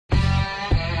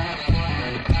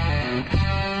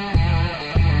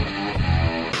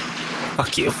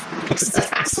Fuck you.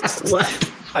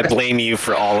 What? I blame you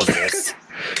for all of this.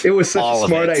 It was such All a of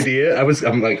smart it. idea.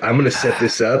 I'm like, I'm gonna set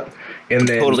this up, and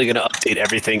then Totally going to update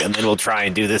everything, and then we'll try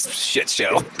and do this shit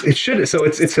show. it should. So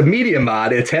it's a media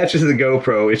mod. It attaches to the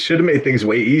GoPro. It should have made things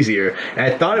way easier. And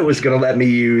I thought it was gonna let me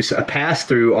use a pass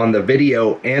through on the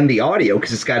video and the audio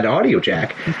because it's got an audio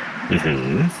jack.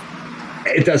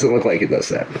 It doesn't look like it does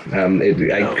that.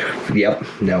 Yep,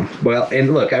 no. Well,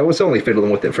 and look, I was only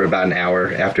fiddling with it for about an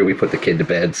hour after we put the kid to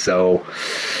bed, so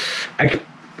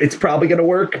it's probably going to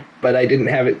work, but I didn't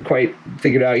have it quite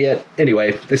figured out yet.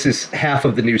 Anyway, this is half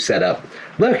of the new setup.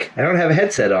 Look, I don't have a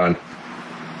headset on.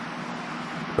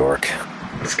 Dork.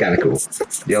 It's kind of cool.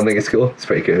 You don't think it's cool? It's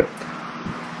pretty cool.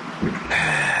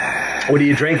 What are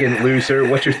you drinking, loser?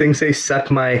 What's your thing say?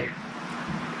 Suck my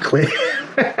clit.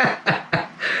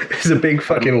 There's a big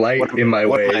fucking light in my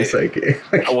way. It's like,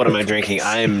 what am I drinking?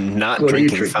 I am not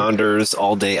drinking Founders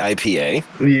All Day IPA.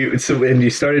 And you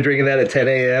started drinking that at 10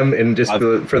 a.m. and just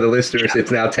for the listeners, it's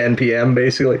now 10 p.m.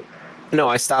 basically. No,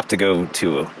 I stopped to go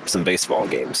to some baseball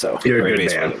games. So you're a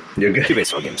good man. You're good. 2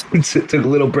 baseball games. Took a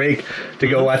little break to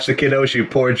go watch the kiddos. You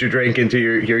poured your drink into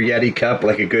your Yeti cup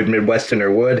like a good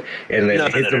Midwesterner would, and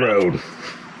then hit the road.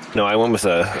 No, I went with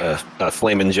a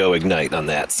Flamin' Joe Ignite on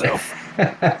that. So.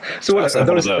 So what, are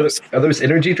those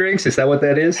energy drinks? Is that what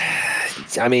that is?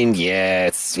 I mean, yeah,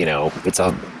 it's it's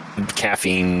a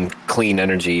caffeine clean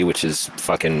energy, which is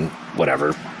fucking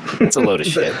whatever. It's a load of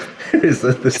shit. Is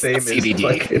the same as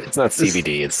CBD? It's not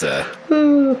CBD.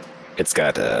 It's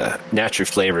got naturally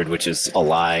flavored, which is a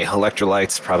lie.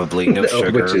 Electrolytes, probably no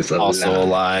sugar, which is also a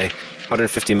lie.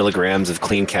 150 milligrams of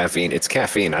clean caffeine. It's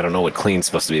caffeine. I don't know what clean's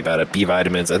supposed to be about it. B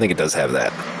vitamins. I think it does have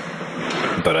that.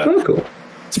 But cool.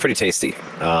 It's pretty tasty.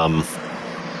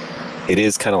 It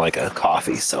is kind of like a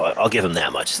coffee, so I'll give them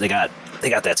that much. They got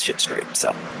that shit straight.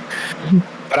 So,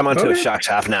 but I'm onto a shock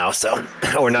top now. So,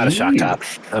 or not a shock top.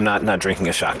 I'm not drinking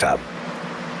a shock top.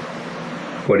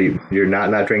 What are you? You're not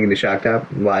drinking the shock top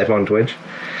live on Twitch?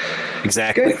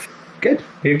 Exactly. Good.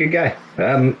 You're a good guy.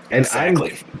 And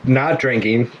exactly. I'm not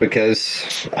drinking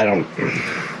because I don't.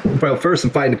 Well, first I'm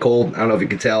fighting a cold. I don't know if you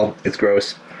can tell. It's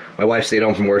gross. My wife stayed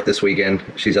home from work this weekend.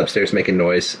 She's upstairs making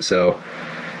noise. So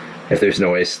if there's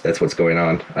noise, that's what's going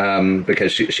on.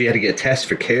 Because she had to get a test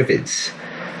for COVIDs.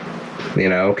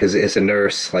 Because as a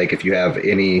nurse, like if you have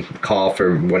any cough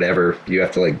or whatever, you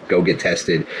have to like go get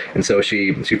tested. And so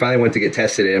she finally went to get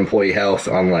tested at Employee Health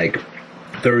on like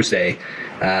Thursday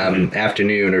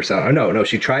afternoon or something. Oh, no,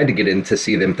 she tried to get in to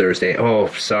see them Thursday. Oh,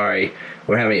 sorry,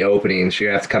 we're having openings. You're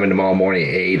gonna have to come in tomorrow morning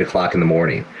at 8 o'clock in the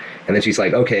morning. And then she's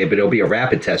like, okay, but it'll be a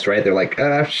rapid test, right? They're like,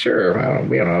 sure.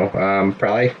 We don't know.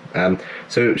 Probably.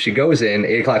 So she goes in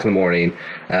 8 o'clock in the morning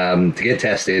to get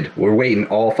tested. We're waiting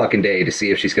all fucking day to see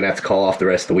if she's going to have to call off the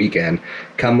rest of the weekend.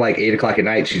 Come like 8 o'clock at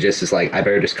night, she just is like, I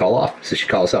better just call off. So she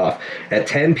calls off. At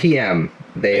 10 p.m.,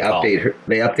 they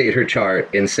update her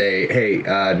chart and say, hey,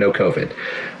 no COVID.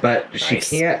 But she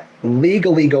can't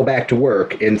legally go back to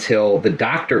work until the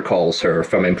doctor calls her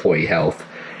from Employee Health.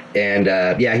 And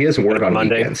he doesn't work on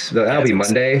weekends. That'll be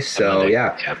Monday. So Monday.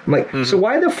 Yeah. I'm like, so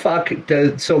why the fuck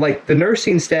like the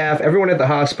nursing staff, everyone at the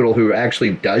hospital who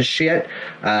actually does shit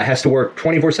has to work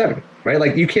 24/7, right?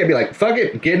 Like you can't be like, fuck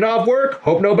it, getting off work,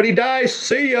 hope nobody dies,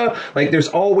 see ya. Like there's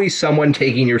always someone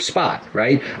taking your spot,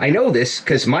 right? I know this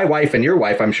because my wife and your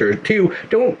wife, I'm sure too,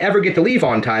 don't ever get to leave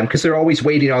on time because they're always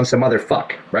waiting on some other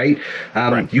fuck, right?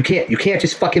 Right. You can't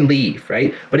just fucking leave,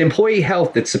 right? But Employee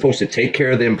Health that's supposed to take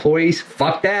care of the employees,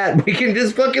 fuck that. We can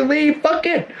just fucking leave. Fuck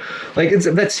it. Like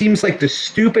that seems like the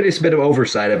stupidest bit of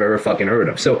oversight I've ever fucking heard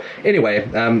of. So anyway,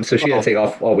 so she had to take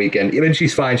off all weekend. Even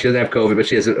she's fine. She doesn't have COVID, but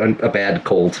she has a bad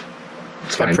cold.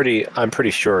 It's fine. I'm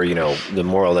pretty sure, the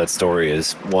moral of that story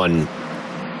is, one,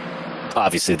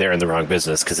 obviously they're in the wrong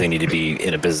business because they need to be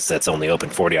in a business that's only open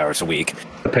 40 hours a week.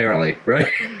 Apparently, right?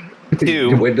 Two,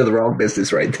 you went to the wrong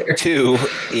business right there. Two,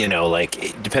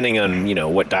 like depending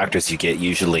on, what doctors you get,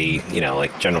 usually,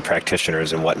 like general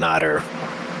practitioners and whatnot are,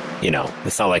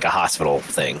 it's not like a hospital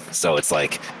thing. So it's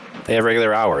like they have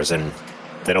regular hours and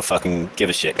they don't fucking give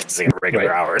a shit because they have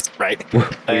regular hours, right? We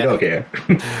don't care.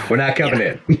 We're not coming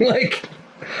in. Like,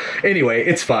 anyway,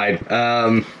 it's fine.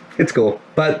 It's cool,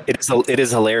 but it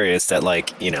is hilarious that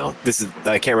this is,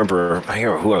 I can't remember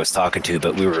who I was talking to,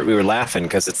 but we were laughing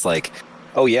because it's like,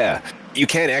 oh yeah, you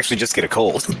can't actually just get a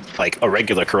cold, like a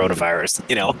regular coronavirus,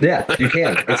 Yeah, you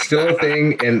can. It's still a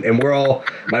thing, and we're all,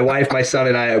 my wife, my son,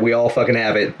 and I, we all fucking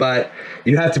have it. But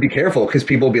you have to be careful because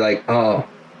people will be like, oh,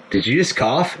 did you just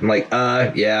cough? I'm like,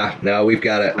 yeah, no, we've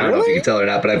got it. I don't know if you can tell or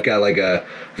not, but I've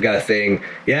got a thing.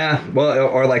 Yeah, well,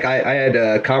 or like I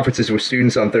had conferences with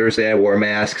students on Thursday. I wore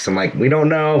masks. I'm like, we don't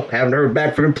know. Haven't heard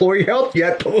back from employee health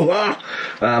yet.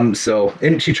 So,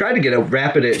 and she tried to get a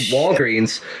rapid at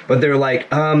Walgreens, but they're like,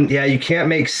 yeah, you can't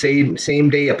make same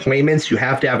day appointments. You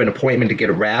have to have an appointment to get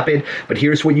a rapid. But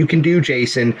here's what you can do,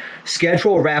 Jason.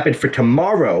 Schedule a rapid for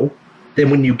tomorrow. Then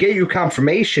when you get your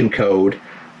confirmation code,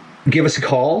 give us a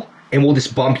call and we'll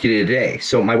just bump you to today.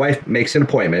 So my wife makes an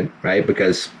appointment, right?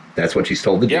 Because that's what she's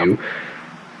told to do.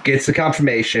 Gets the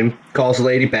confirmation, calls the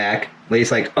lady back.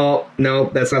 Lady's like, oh, no,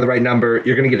 that's not the right number.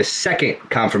 You're going to get a second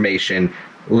confirmation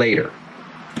later.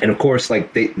 And of course,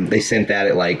 like they sent that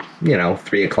at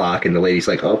 3 o'clock, and the lady's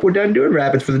like, "Oh, we're done doing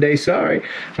rapids for the day. Sorry."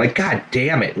 I'm like, God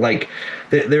damn it! Like,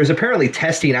 there's apparently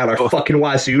testing out our fucking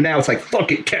wazoo now. It's like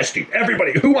fucking testing.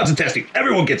 Everybody who wants a testing,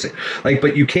 everyone gets it. Like,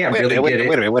 but you can't get it. Wait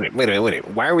a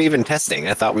minute. Why are we even testing?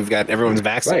 I thought we've got everyone's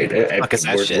vaccinated.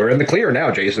 Right. We're in the clear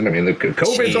now, Jason. I mean, the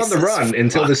COVID's on the run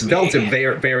until this Delta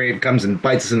variant comes and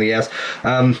bites us in the ass.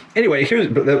 Anyway,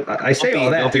 I say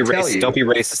all that to tell you. Don't be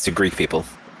racist to Greek people.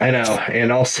 I know,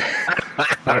 and also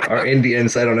our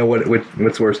Indians. I don't know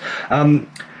what's worse.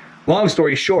 Long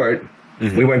story short,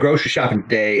 we went grocery shopping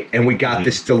today, and we got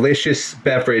this delicious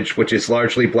beverage, which is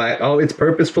largely black. Oh, it's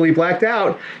purposefully blacked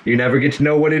out. You never get to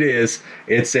know what it is.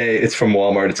 It's from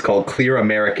Walmart. It's called Clear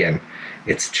American.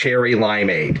 It's cherry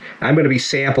limeade. I'm going to be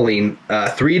sampling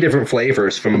 3 different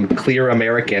flavors from Clear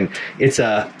American. It's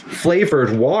a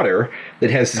flavored water that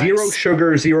has zero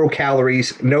sugar, 0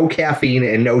 calories, no caffeine,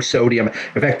 and no sodium.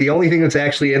 In fact, the only thing that's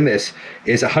actually in this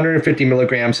is 150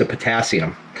 milligrams of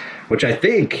potassium, which I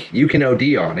think you can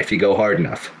OD on if you go hard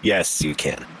enough. Yes, you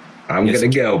can. I'm going to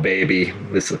go, baby.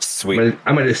 Sweet.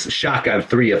 I'm going to shotgun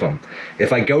 3 of them.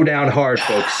 If I go down hard,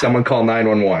 folks, someone call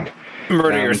 911.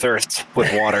 Murder your thirst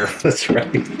with water. That's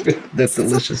right. That's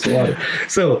delicious water.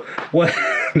 So what?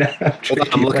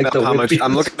 I'm looking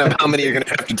up how many you're gonna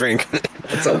have to drink.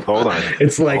 Hold on.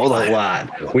 It's like a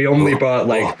lot. We only bought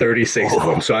 36 of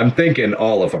them, so I'm thinking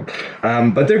all of them.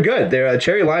 But they're good. They're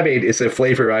cherry limeade is a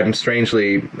flavor I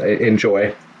strangely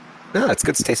enjoy. No, it's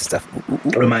good tasty stuff.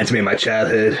 It reminds me of my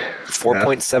childhood.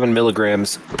 4.7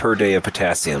 milligrams per day of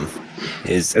potassium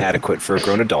is adequate for a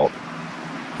grown adult.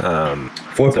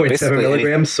 4.7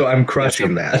 milligrams, so I'm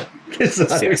crushing that. It's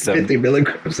 150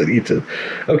 milligrams in each.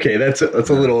 Okay, that's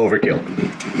a little overkill.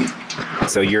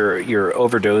 So your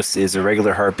overdose is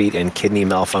irregular heartbeat and kidney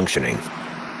malfunctioning.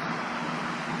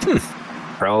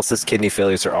 Paralysis, kidney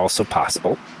failures are also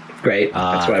possible. Great.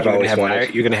 That's what I've always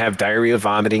wanted. You're going to have diarrhea,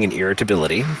 vomiting, and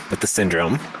irritability with the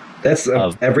syndrome. That's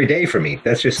every day for me.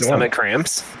 That's just normal. Stomach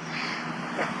cramps.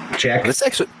 Check. This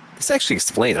actually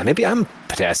explains. Maybe I'm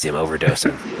potassium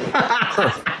overdosing.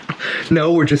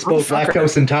 No, we're just both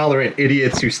lactose intolerant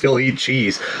idiots who still eat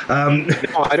cheese. No,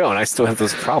 I don't. I still have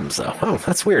those problems, though. Oh,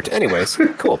 that's weird. Anyways,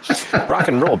 cool. Rock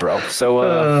and roll, bro.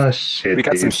 So we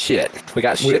got some shit. We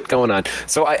got shit going on.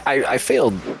 So I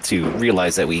failed to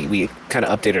realize that we kind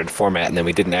of updated our format, and then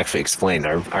we didn't actually explain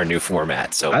our new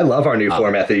format. So I love our new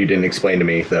format that you didn't explain to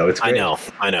me, though. It's great.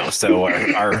 I know. So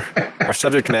our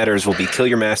subject matters will be Kill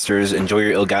Your Masters, Enjoy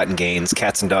Your Ill-Gotten Gains,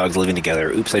 Cats and Dogs Living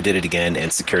Together, Oops, I Did It Again,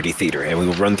 and Security Theater. And we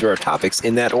will run through our topics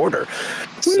in that order.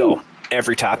 So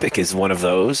every topic is one of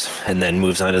those and then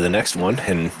moves on to the next one,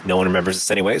 and no one remembers this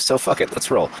anyway, so fuck it,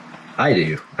 let's roll. I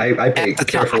do. I pay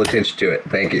careful attention to it.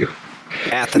 Thank you.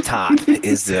 At the top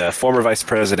is the former vice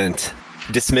president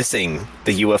dismissing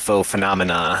the UFO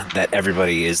phenomena that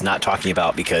everybody is not talking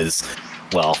about because,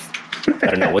 well, I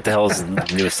don't know, what the hell is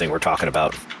the newest thing we're talking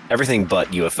about? Everything but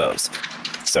UFOs.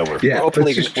 So we're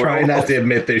openly let's just try not to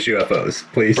admit there's UFOs,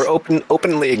 please. We're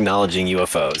openly acknowledging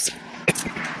UFOs,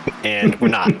 and we're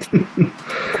not.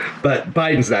 But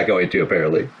Biden's not going to,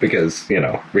 apparently, because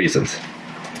reasons.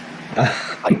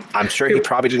 I'm sure he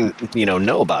probably didn't,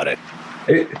 know about it.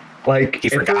 He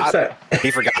forgot.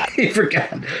 He forgot. He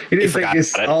didn't take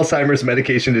his Alzheimer's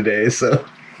medication today, so.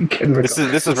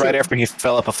 This is right after he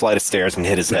fell up a flight of stairs and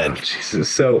hit his head. Jesus.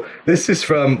 So this is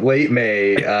from late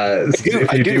May. I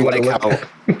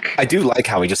do like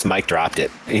how he just mic dropped it.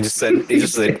 He just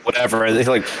said whatever. And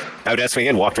like, I would ask me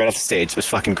again, walked right off the stage. It was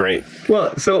fucking great.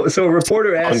 Well, so a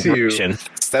reporter asks you.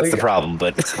 That's the problem,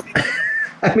 but.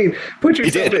 I mean, put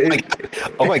yourself in.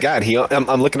 Oh my God!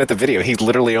 I'm looking at the video. He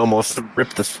literally almost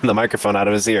ripped the microphone out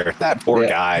of his ear. That poor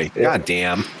guy. Yeah. God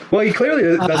damn. Well, he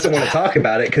clearly doesn't want to talk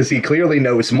about it because he clearly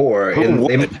knows more.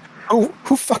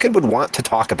 Who fucking would want to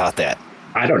talk about that?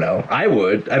 I don't know. I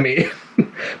would. I mean,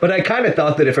 But I kind of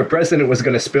thought that if a president was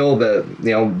going to spill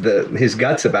his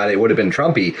guts about it, it would have been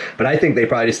Trumpy. But I think they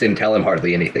probably just didn't tell him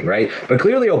hardly anything, right? But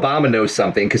clearly Obama knows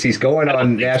something because he's going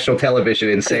on national television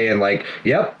and saying like,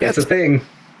 "Yep, that's a thing."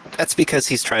 That's because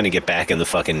he's trying to get back in the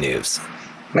fucking news.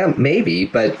 Well, maybe,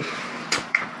 but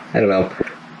I don't know.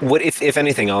 What if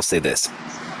anything? I'll say this: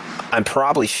 I'm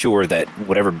probably sure that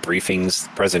whatever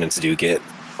briefings presidents do get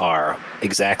are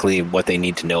exactly what they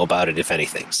need to know about it, if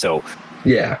anything. So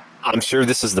yeah. I'm sure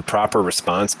this is the proper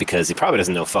response because he probably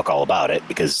doesn't know fuck all about it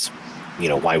because,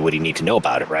 why would he need to know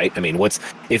about it, right? I mean,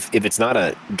 if it's not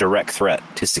a direct threat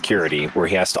to security where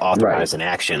he has to authorize an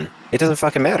action, it doesn't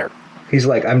fucking matter. He's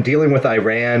like, I'm dealing with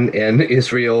Iran and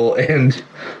Israel and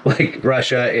like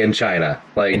Russia and China,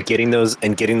 like and getting those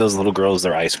little girls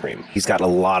their ice cream. He's got a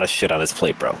lot of shit on his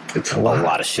plate, bro. It's a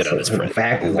lot of shit on his plate.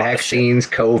 Vaccines,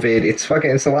 COVID. It's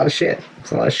a lot of shit.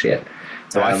 It's a lot of shit.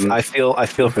 So I feel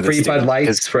for this free Bud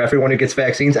Lights for everyone who gets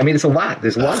vaccines. I mean, it's a lot.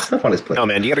 There's a lot of stuff on his plate. No,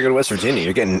 man, you got to go to West Virginia.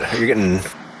 You're getting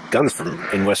guns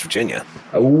in West Virginia.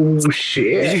 Oh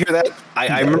shit! Did you hear that?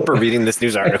 I remember reading this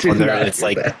news article in there, and it's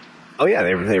like, oh yeah,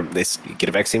 they get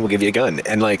a vaccine, we'll give you a gun.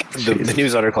 And like the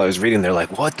news article I was reading, they're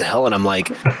like, what the hell? And I'm like,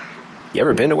 you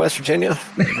ever been to West Virginia?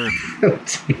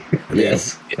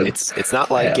 Yes. It's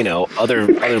not like, other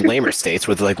lamer states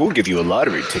where they're like, we'll give you a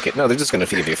lottery ticket. No, they're just going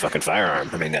to give you a fucking firearm.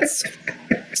 I mean, it's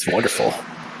wonderful.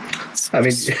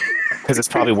 Because it's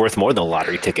probably worth more than a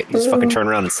lottery ticket. You just fucking turn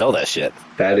around and sell that shit.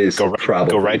 That is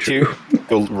probably go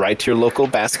right to your local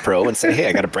Bass Pro and say, hey,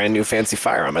 I got a brand new fancy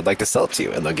firearm. I'd like to sell it to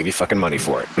you. And they'll give you fucking money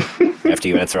for it after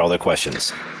you answer all their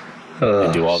questions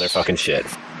and do all their fucking shit.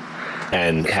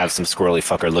 And have some squirrely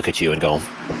fucker look at you and go,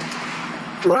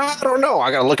 I don't know. I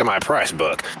got to look at my price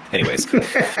book. Anyways.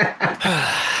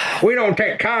 We don't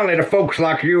take kindly to folks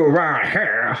like you around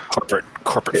here. Corporate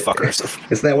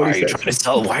fuckers. Is that what he says?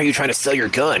 Why are you trying to sell your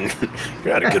gun?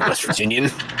 You're not a good West Virginian.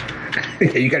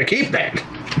 You got to keep that.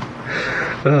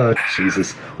 Oh,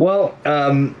 Jesus. Well,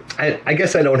 I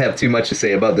guess I don't have too much to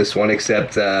say about this one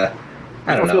except, I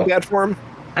don't know. Feel bad for him?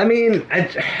 I mean, I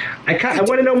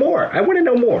want to know more. I want to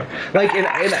know more. Like,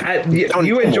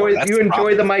 you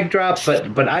enjoy the mic drop,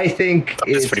 but I think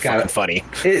it's pretty fucking funny.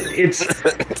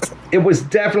 It was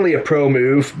definitely a pro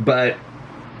move, but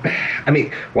I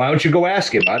mean, why don't you go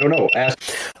ask him? I don't know. Ask.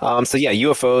 So yeah,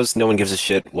 UFOs. No one gives a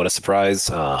shit. What a surprise.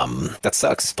 That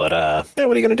sucks. But yeah,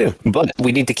 what are you gonna do? But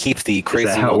we need to keep the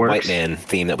crazy white man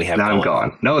theme that we have. Now I'm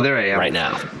gone. No, there I am right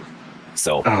now.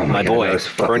 So my boy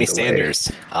Bernie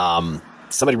Sanders.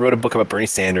 Somebody wrote a book about Bernie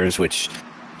Sanders, which,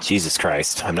 Jesus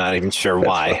Christ, I'm not even sure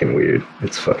why. That's fucking weird.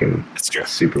 It's fucking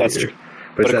super weird. True.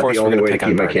 But of course, we're going to pick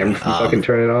on my camera from fucking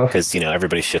turn it off? Because,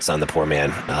 everybody shits on the poor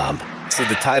man. So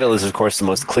the title is, of course, the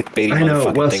most clickbaity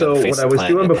motherfucking thing on the face of the planet. What I was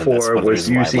doing before was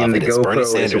using the GoPro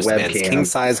as a webcam.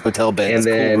 King-size hotel beds,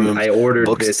 and then cool rooms, I ordered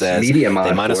this media mod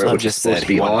they might as well just said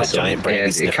he wanted awesome. a giant brain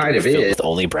and it kind of is. With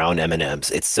only brown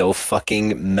M&Ms. It's so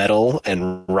fucking metal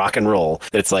and rock and roll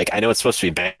that it's like, I know it's supposed to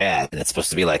be bad, and it's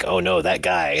supposed to be like, oh no, that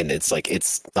guy, and it's like,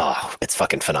 it's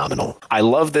fucking phenomenal. I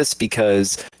love this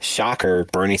because, shocker,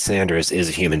 Bernie Sanders is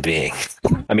a human being.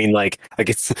 I mean, like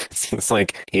it's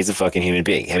like he's a fucking human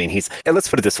being. I mean, and let's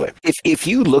put it this way: if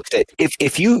you looked at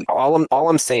all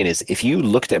I'm saying is if you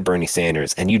looked at Bernie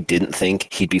Sanders and you didn't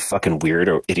think he'd be fucking weird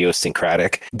or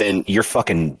idiosyncratic, then you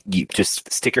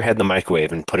just stick your head in the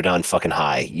microwave and put it on fucking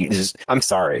high. I'm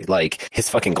sorry, like his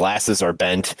fucking glasses are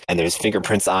bent and there's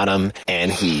fingerprints on him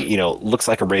and he looks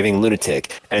like a raving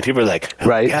lunatic and people are like, oh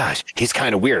my gosh, he's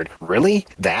kind of weird. Really?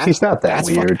 He's not that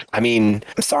weird. I mean,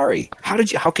 I'm sorry.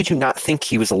 How could you not think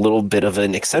he was a little bit of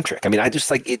an eccentric? I mean, I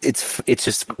just like it's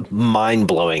just mind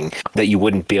blowing that you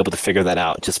wouldn't be able to figure that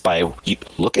out just by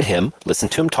look at him, listen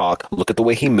to him talk, look at the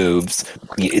way he moves.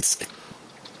 It's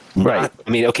right. I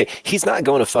mean, okay, he's not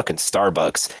going to fucking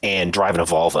Starbucks and driving a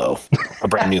Volvo, a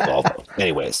brand new Volvo.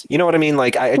 Anyways, you know what I mean?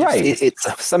 Like,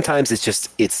 it's sometimes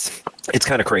it's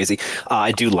kind of crazy.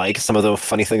 I do like some of the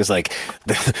funny things, like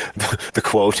the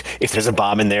quote, if there's a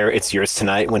bomb in there, it's yours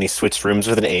tonight, when he switched rooms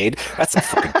with an aide. That's some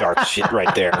fucking dark shit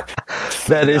right there.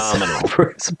 That is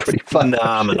it's pretty fun.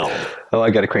 Phenomenal. Oh, I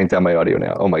got to crank down my audio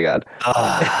now. Oh my God.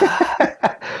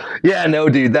 Yeah, no,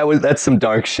 dude, that's some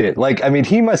dark shit. Like, I mean,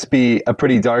 he must be a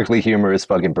pretty darkly humorous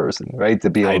fucking person, right? To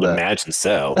be able I'd imagine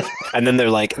so. And then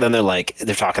they're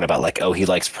talking about like, oh, he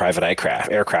likes private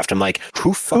aircraft. I'm like,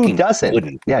 who doesn't?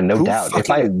 Wouldn't? Yeah, no doubt.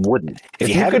 If I wouldn't, if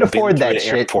you could afford that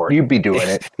shit, you'd be doing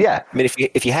it. Yeah. I mean,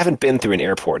 if you haven't been through an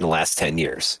airport in the last 10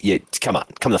 years, come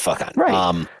the fuck on.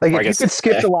 Right. Like if you could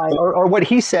skip the line, or what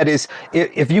he said is,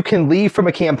 if you can leave from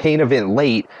a campaign event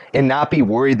late and not be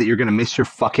worried that you're going to miss your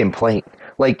fucking plane.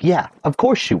 Like, yeah, of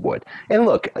course you would. And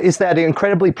look, is that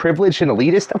incredibly privileged and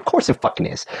elitist? Of course it fucking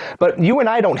is. But you and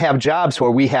I don't have jobs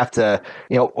where we have to,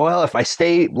 well, if I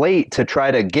stay late to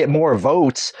try to get more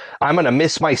votes, I'm going to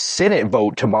miss my Senate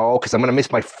vote tomorrow because I'm going to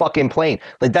miss my fucking plane.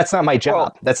 Like, that's not my job.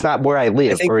 Well, that's not where I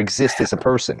live or exist as a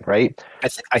person, right?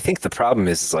 I think the problem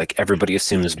is like everybody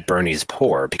assumes Bernie's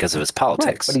poor because of his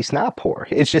politics. Right, but he's not poor.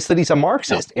 It's just that he's a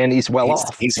Marxist and he's well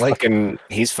off. He's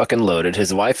fucking loaded.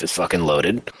 His wife is fucking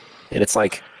loaded. And it's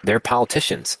like, they're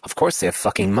politicians. Of course they have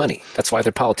fucking money. That's why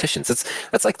they're politicians.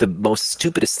 That's like the most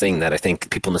stupidest thing that I think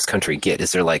people in this country get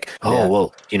is they're like,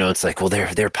 well, it's like, well,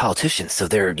 they're politicians, so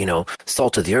they're,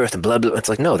 salt of the earth and blah, blah. It's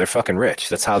like, no, they're fucking rich.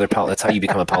 That's how that's how you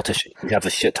become a politician. You have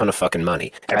a shit ton of fucking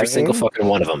money. Every single fucking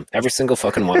one of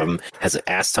them has an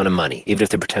ass ton of money. Even if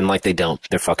they pretend like they don't,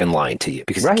 they're fucking lying to you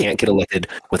because you can't get elected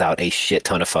without a shit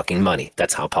ton of fucking money.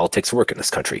 That's how politics work in this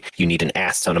country. You need an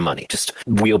ass ton of money. Just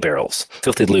wheelbarrows,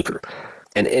 filthy lucre.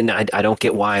 And I don't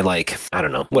get why, like, I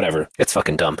don't know, whatever. It's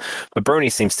fucking dumb. But Bernie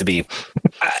seems to be,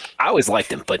 I always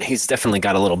liked him, but he's definitely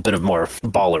got a little bit of more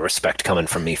baller respect coming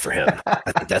from me for him.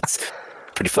 I think that's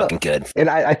pretty fucking good. And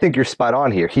I think you're spot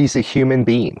on here. He's a human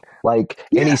being. Like,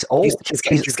 and he's old.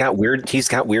 He's got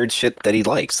weird shit that he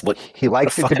likes. What he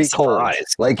likes it to be cold.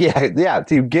 Like,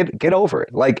 dude, get over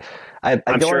it. Like, I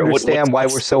don't understand why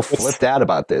we're so flipped out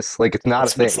about this. Like, it's not a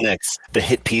thing. What's next? The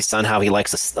hit piece on how he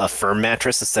likes a firm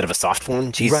mattress instead of a soft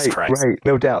one? Jesus Christ. Right,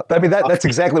 no doubt. I mean, that's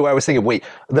exactly what I was thinking. Wait,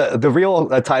 the real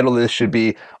title of this should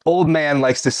be Old Man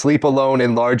Likes to Sleep Alone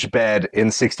in Large Bed in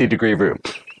 60-Degree Room.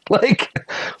 Like...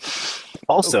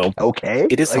 Also, okay,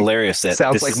 it is hilarious that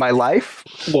sounds like my life.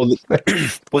 Well,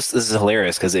 this is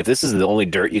hilarious because if this is the only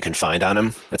dirt you can find on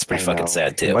him, that's pretty fucking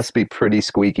sad too. It must be pretty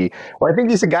squeaky. Well, I think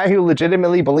he's a guy who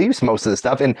legitimately believes most of the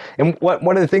stuff. And what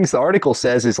one of the things the article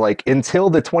says is like until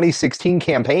the 2016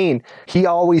 campaign, he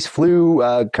always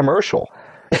flew commercial.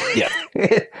 Yeah.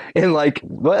 And like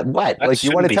what? That like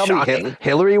you want to tell shocking. me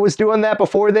Hillary was doing that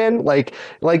before then? Like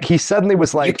he suddenly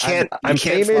was like, I'm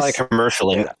famous. Fly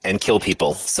commercial and kill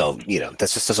people. So that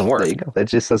just doesn't work. There you go. That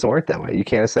just doesn't work that way. You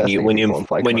can't assassinate when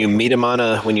you meet him on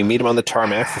the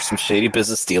tarmac for some shady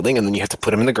business dealing, and then you have to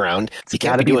put him in the ground. You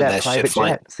can't be doing that shit.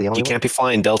 You can't be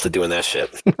flying Delta doing that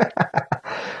shit.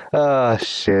 Oh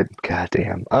shit!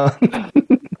 Goddamn.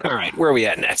 All right, where are we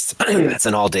at next? That's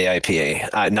an all-day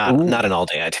IPA. Not an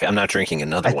all-day IPA. I'm not drinking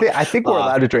another one. I think we're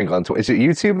allowed to drink on Twitter. Is it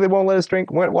YouTube that won't let us drink?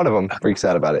 One of them freaks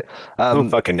out about it. Who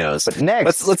fucking knows? But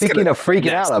next, speaking of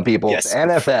freaking out on people, yes.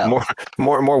 NFL.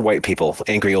 More white people,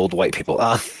 angry old white people.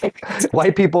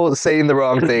 White people saying the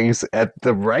wrong things at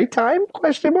the right time?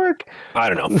 Question mark. I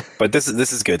don't know, but this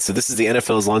is good. So this is the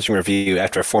NFL's launching review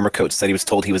after a former coach said he was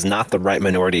told he was not the right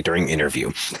minority during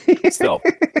interview. So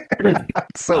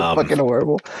fucking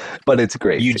horrible. But it's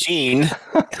great. Eugene.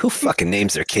 Who fucking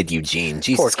names their kid Eugene?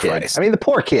 Jesus Christ. I mean, the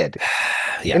poor kid.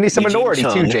 Yeah. And he's a minority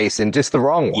too, Jason. Just the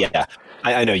wrong one. Yeah.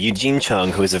 I know Eugene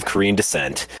Chung, who is of Korean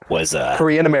descent, was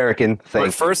Korean American.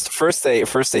 First they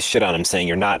shit on him, saying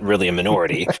you're not really a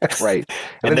minority, right?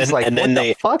 And then like, then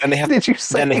they did you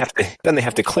say? Then they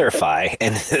have to clarify,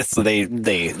 and so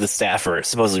the staffer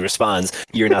supposedly responds,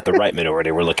 "You're not the right minority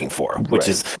we're looking for," which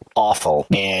is awful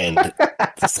and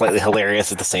slightly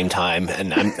hilarious at the same time.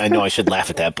 And I know I should laugh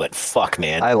at that, but fuck,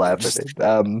 man, I laugh at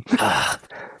it.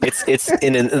 It's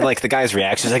in like the guy's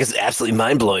reaction is like it's absolutely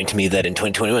mind blowing to me that in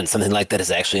 2021 something like that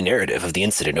is actually a narrative of the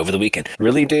incident over the weekend.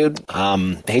 Really, dude?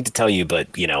 I hate to tell you, but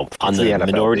on the NFL,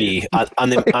 minority on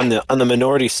the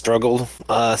minority struggle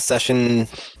session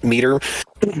meter,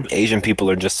 Asian people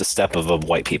are just a step above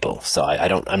white people. So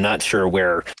I'm not sure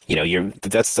where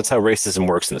that's how racism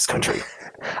works in this country.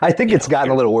 I think it's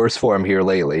gotten a little worse for him here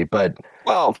lately, but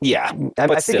well, yeah.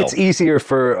 I think it's easier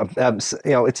for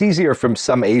it's easier for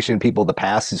some Asian people to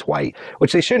pass as white,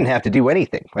 which they shouldn't have to do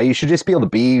anything. Right? You should just be able to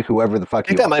be whoever the fuck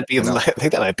you want. I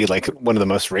think that might be like one of the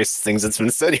most racist things that's been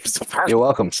said here so far. You're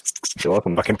welcome. You're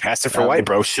welcome. Fucking pass it for white,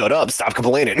 bro. Shut up. Stop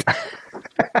complaining.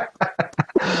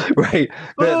 Right.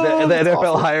 The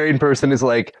NFL hiring person is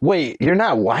like, wait, you're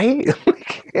not white?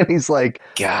 And he's like,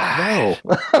 God.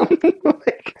 No.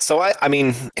 So I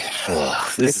mean,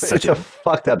 this is such a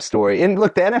fucked up story. And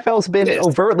look, the NFL's been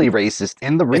overtly racist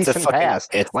in the recent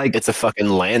past. It's a fucking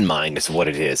landmine is what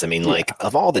it is. I mean, like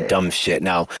of all the dumb shit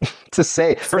now to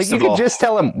say, you could just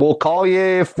tell them, we'll call you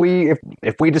if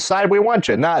we decide we want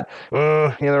you, not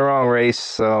you're the wrong race.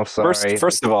 So sorry.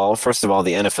 First of all,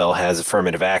 the NFL has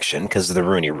affirmative action because of the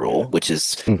Rooney Rule, which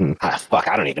is fuck.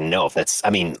 I don't even know if that's.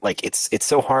 I mean, like it's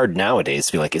so hard nowadays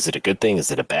to be like, is it a good thing?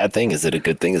 Is it a bad thing? Is it a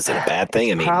good thing? Is it a bad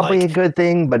thing? I mean, Probably like, a good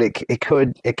thing, but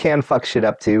it can fuck shit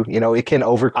up too. You know, it can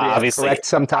obviously, overcorrect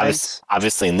sometimes.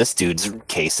 obviously, in this dude's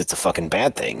case, it's a fucking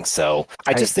bad thing. So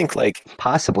I just think like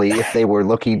Possibly if they were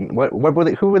looking, what were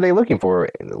they? Who were they looking for?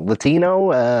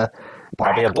 Latino,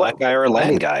 probably a black. black guy or a I Latin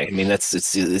mean, guy. I mean,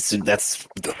 that's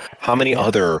yeah. how many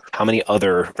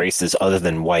other races other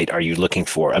than white are you looking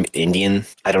for? I mean, Indian.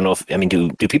 I don't know if I mean, do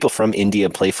people from India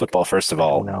play football? First of I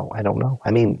don't all, know. I don't know.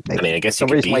 I mean, I mean, I there's guess no you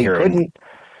could reason be why you here and couldn't.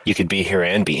 you could be here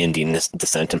and be Indian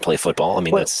descent and play football. I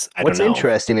mean, that's I don't What's know.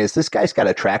 interesting is this guy's got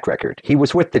a track record. He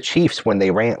was with the Chiefs when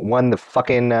they won the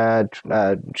fucking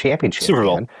championship, Super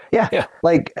Bowl. man. Yeah, Yeah.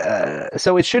 like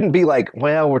so it shouldn't be like,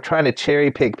 well, we're trying to cherry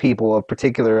pick people of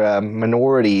particular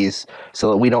minorities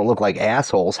so that we don't look like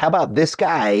assholes. How about this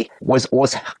guy was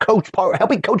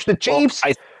helping coach the Well, Chiefs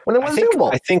when they won the Super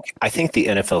Bowl? I think the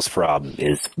NFL's problem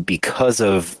is because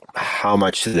of how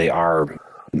much they are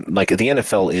like the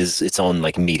NFL is its own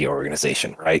like media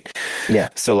organization, right? Yeah.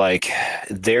 So like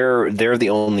they're the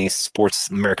only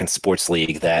American sports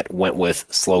league that went with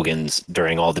slogans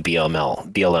during all the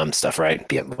BLM stuff, right?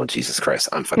 Oh Jesus Christ,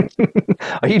 I'm fucking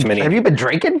Have you been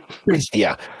drinking?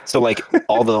 yeah. So like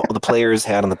all the players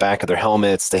had on the back of their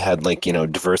helmets, they had like, you know,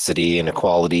 diversity and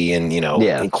equality and, you know,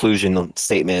 Yeah. inclusion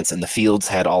statements, and the fields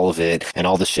had all of it and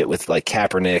all the shit with like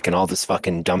Kaepernick and all this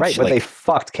fucking dumb Right, shit. but like, they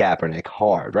fucked Kaepernick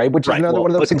hard, right? Which is right. another Well,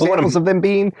 one of those but what examples of them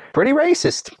being pretty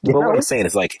racist. You but what know? I'm saying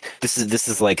is like this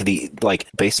is like the like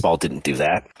baseball didn't do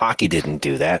that. Hockey didn't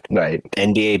do that. Right.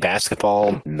 NBA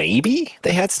basketball, maybe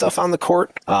they had stuff on the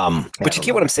court. But you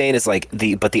get what I'm saying is like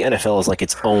the NFL is like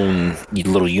its own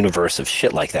little universe of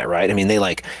shit like that, right? I mean,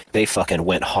 they fucking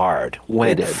went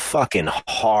fucking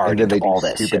hard And then into they do all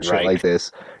that stupid shit, right? like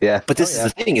this. Yeah. But this is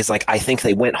the thing is like I think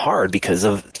they went hard because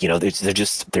of, you know, they're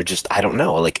just I don't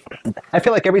know, like I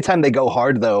feel like every time they go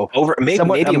hard though, over maybe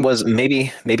it was maybe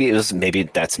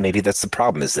that's the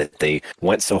problem is that they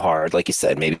went so hard, like you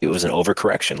said, maybe it was an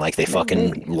overcorrection, like they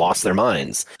fucking lost their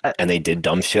minds and they did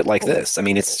dumb shit like this. I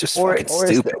mean, it's just fucking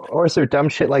stupid. Is there dumb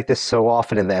shit like this so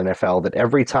often in the NFL that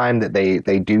every time that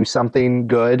they do something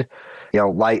good, you know,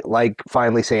 like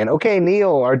finally saying, okay,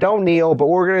 kneel or don't kneel, but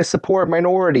we're going to support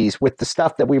minorities with the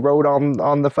stuff that we wrote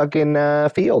on the fucking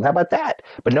field. How about that?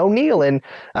 But no kneeling.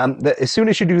 As soon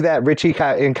as you do that, Richie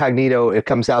Incognito, it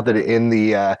comes out that in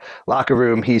the locker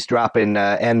room, he's dropping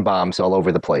N-bombs all over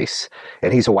the place.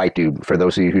 And he's a white dude, for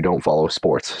those of you who don't follow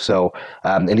sports. So,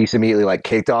 and he's immediately like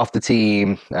kicked off the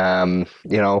team,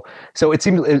 you know. So it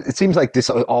seems like this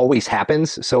always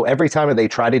happens. So every time they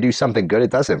try to do something good, it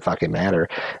doesn't fucking matter.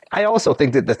 I also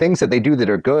think that the things that they do that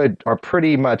are good are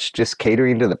pretty much just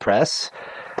catering to the press.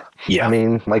 Yeah, I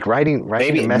mean, like writing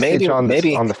a message on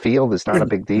the field is not a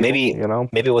big deal. maybe you know,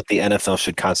 maybe what the NFL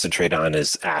should concentrate on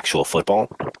is actual football.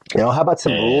 you know, how about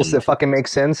some rules that fucking make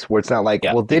sense? Where it's not like,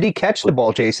 well, did he catch the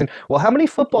ball, Jason? Well, how many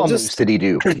football moves did he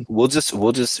do? We'll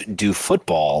just do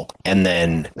football and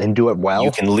then do it well.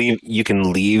 You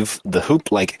can leave the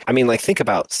hoop. Like, I mean, like think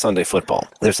about Sunday football.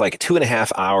 There's like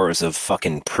 2.5 hours of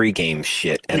fucking pregame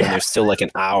shit, and then there's still like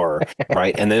an hour,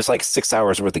 right? And there's like 6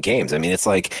 hours worth of games. I mean, it's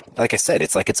like I said,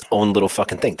 it's like its own little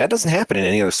fucking thing. That doesn't happen in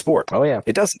any other sport. Oh yeah,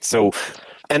 it doesn't. So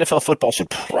NFL football should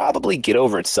probably get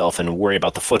over itself and worry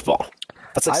about the football.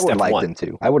 That's like I would like them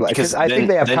to. I would like because I think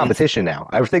they have competition now.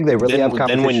 I think they really have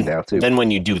competition now too. Then when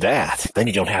you do that, then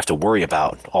you don't have to worry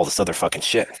about all this other fucking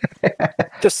shit.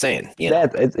 Just saying, you know.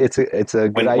 It's a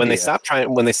good idea. When they stop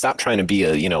trying to be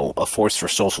a force for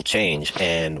social change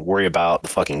and worry about the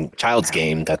fucking child's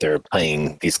game that they're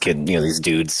playing these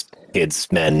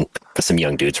kids, men, some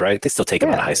young dudes, right? They still take them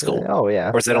out of high school. Oh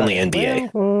yeah. Or is that only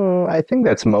NBA? Well, I think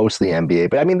that's mostly NBA,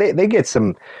 but I mean they get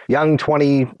some young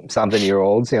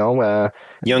 20-something-year-olds, you know,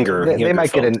 younger. They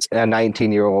might folks. get a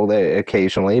 19-year-old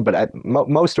occasionally, but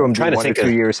most of them do 1 or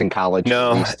 2 years in college.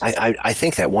 No, I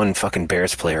think that one fucking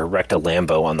Bears player wrecked a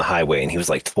Lambo on the highway, and he was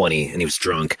like 20, and he was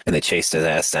drunk, and they chased his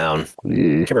ass down. I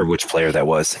can't remember which player that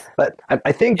was. But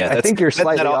I think you're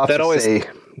slightly off to say.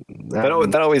 That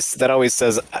always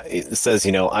says,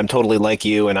 you know, I'm totally like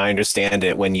you, and I understand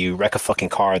it when you wreck a fucking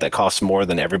car that costs more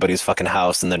than everybody's fucking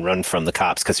house and then run from the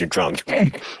cops because you're drunk.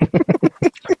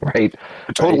 Right.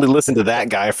 Totally listen to that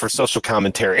guy for social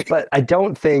commentary. But I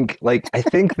don't think, I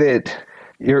think that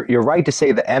you're right to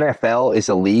say the NFL is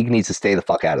a league needs to stay the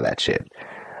fuck out of that shit.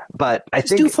 But I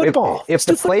Just do think football. if Just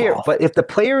the do player, football. but if the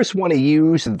players want to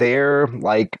use their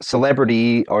like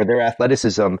celebrity or their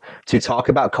athleticism to talk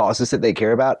about causes that they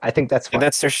care about, I think that's And fine.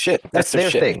 that's their shit. That's That's their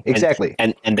their shit. thing. Exactly.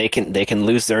 And they can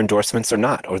lose their endorsements or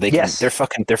not, or Yes. they're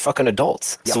fucking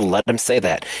adults. Yep. So let them say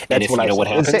that. And That's if what you I know say. what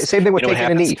happens, Same thing with you know what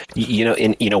taking a happens.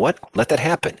 knee. You know what? Let that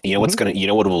happen. You know what's gonna. You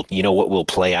know what will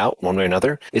play out one way or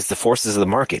another is the forces of the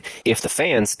market. If the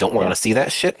fans don't want Yeah. to see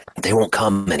that shit, they won't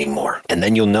come anymore. And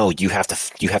then you'll know you have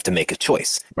to make a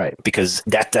choice. Right. Because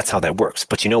that's how that works.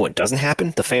 But you know what doesn't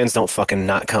happen? The fans don't fucking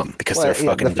not come because Well, they're yeah,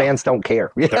 fucking the fans don't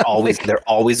care. Yeah, they're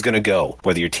always going to go.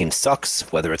 Whether your team sucks,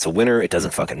 whether it's a winner, it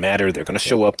doesn't fucking matter. They're going to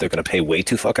show up. They're going to pay way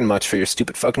too fucking much for your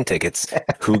stupid fucking tickets.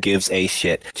 Who gives a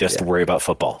shit? Just yeah. worry about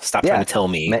football. Stop Yeah. trying to tell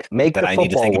me Make that the I need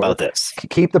to football think about work. this.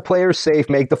 Keep the players safe.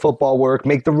 Make the football work.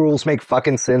 Make the rules make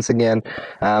fucking sense again.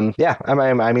 Yeah, I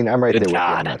mean, I'm right Good there with you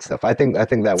on God. that stuff. I think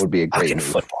that would be a great Fucking move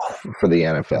football. for the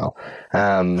NFL.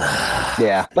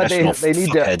 Yeah, but National they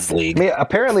need to. Fuckheads League. I mean,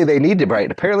 apparently they need to,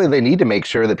 right? Apparently they need to make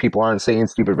sure that people aren't saying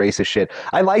stupid racist shit.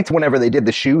 I liked whenever they did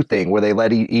the shoe thing where they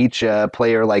let each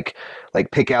player like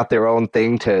pick out their own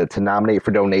thing to nominate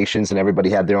for donations, and everybody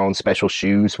had their own special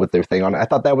shoes with their thing on it. I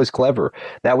thought that was clever.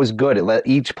 That was good. It let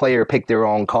each player pick their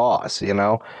own cause. You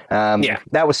know, Yeah.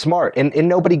 that was smart, and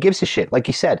nobody gives a shit. Like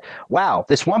you said, wow,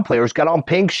 this one player's got on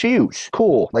pink shoes.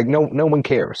 Cool. Like no one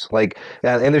cares. Like,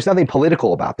 and there's nothing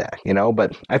political about that, you know.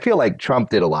 But I feel like Trump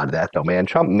did a lot of that, though, man.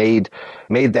 Trump made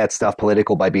that stuff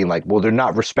political by being like, well, they're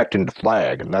not respecting the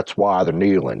flag, and that's why they're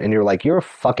kneeling. And you're like, you're a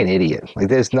fucking idiot. Like,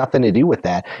 there's nothing to do with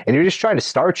that, and you're just trying to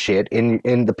start shit. And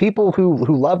the people who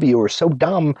love you are so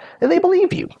dumb that they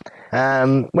believe you.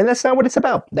 When that's not what it's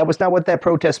about. That was not what that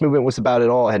protest movement was about at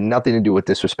all. It had nothing to do with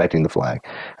disrespecting the flag.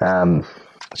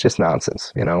 It's just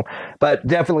nonsense, you know. But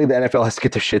definitely the NFL has to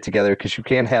get their shit together because you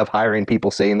can't have hiring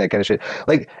people saying that kind of shit.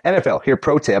 Like NFL, here,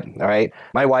 pro tip, all right?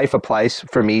 My wife applies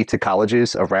for me to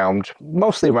colleges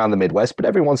mostly around the Midwest, but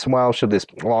every once in a while she'll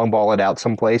just long ball it out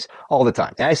someplace all the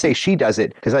time. And I say she does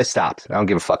it because I stopped. I don't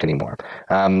give a fuck anymore.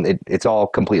 It's all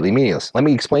completely meaningless. Let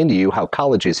me explain to you how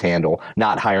colleges handle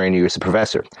not hiring you as a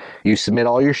professor. You submit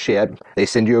all your shit. They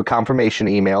send you a confirmation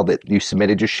email that you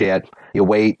submitted your shit. You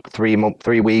wait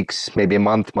 3 weeks, maybe a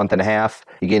month and a half.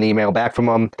 You get an email back from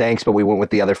them. Thanks, but we went with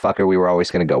the other fucker we were always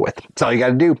going to go with. That's all you got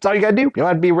to do. That's all you got to do. You don't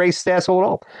have to be a racist asshole at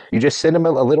all. You just send them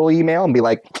a little email and be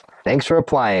like, thanks for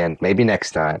applying. Maybe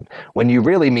next time. When you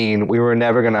really mean we were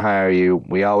never going to hire you.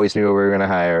 We always knew we were going to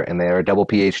hire, and they're a double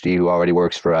PhD who already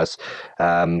works for us.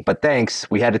 But thanks.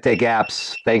 We had to take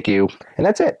apps. Thank you. And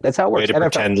that's it. That's how it works. We had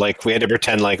to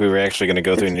pretend like we were actually going to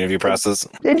go through an interview process.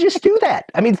 And just do that.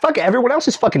 I mean, fuck it. Everyone else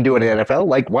is fucking doing it in the NFL.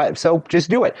 Like, what? So just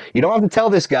do it. You don't have to tell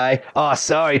this guy, oh,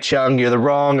 sorry, Chung, you're the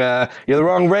wrong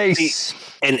race.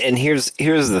 And here's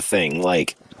the thing,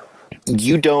 like,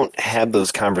 you don't have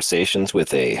those conversations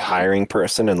with a hiring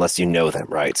person unless you know them,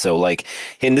 right? So like,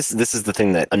 and this is the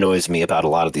thing that annoys me about a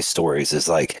lot of these stories is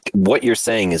like, what you're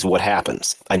saying is what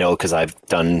happens. I know because I've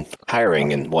done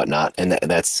hiring and whatnot, and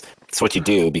that's what you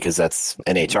do because that's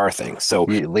an HR thing. So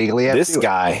You legally have to do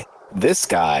it. This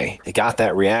guy got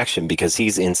that reaction because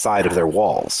he's inside of their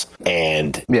walls.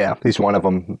 And yeah, he's one of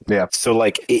them. Yeah. so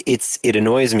like it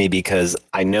annoys me because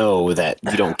I know that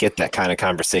you don't get that kind of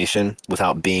conversation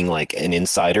without being like an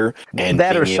insider and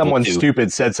That or being able someone to-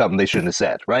 stupid said something they shouldn't have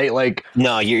said, right? Like,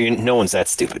 No, no one's that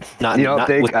stupid. Not you don't not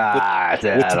think? with, I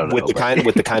don't know. with the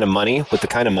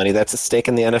kind of money that's at stake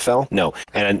in the NFL. No,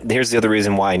 and here's the other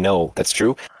reason why I know that's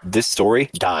true. This story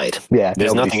died. Yeah,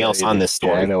 there's nobody nothing said else on anything. this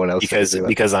story. Yeah, no one else said anything.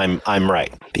 because I'm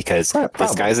right because Yeah,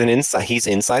 this probably. guy's he's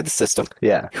inside the system.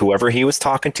 Yeah. Whoever he was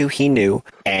talking to, he knew,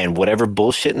 and whatever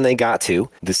bullshitting they got to,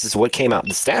 this is what came out.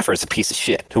 The staffer is a piece of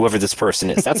shit. Whoever this person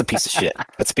is, that's a piece of shit.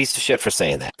 That's a piece of shit for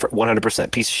saying that. For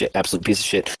 100% piece of shit, absolute piece of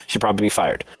shit. Should probably be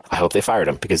fired. I hope they fired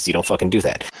him because you don't fucking do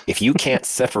that. If you can't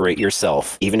separate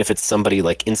yourself, even if it's somebody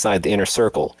like inside the inner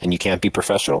circle, and you can't be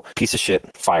professional, piece of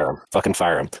shit, fire him. Fucking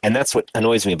fire him. And that's what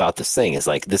annoys me about this thing is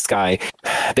like this guy,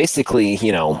 basically,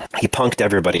 you know, he punked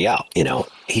everybody out. You know,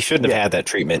 he shouldn't have had that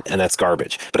treatment, and that's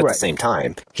garbage. But at the same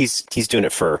time, he's doing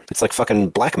it it's like fucking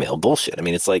blackmail bullshit. I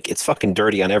mean, it's like it's fucking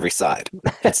dirty on every side.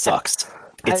 It sucks.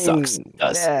 It sucks. It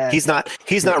does.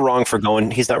 He's not wrong for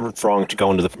going. He's not wrong to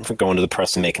going to the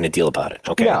press and making a deal about it.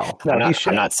 Okay. No, I'm he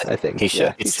should. not saying I think he should.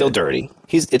 yeah, It's still dirty.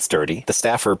 It's dirty. The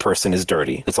staffer person is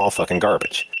dirty. It's all fucking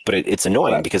garbage. But it's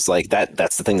annoying because like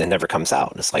that's the thing that never comes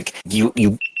out. It's like you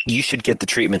should get the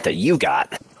treatment that you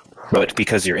got. But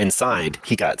because you're inside,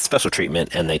 he got special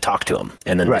treatment, and they talked to him,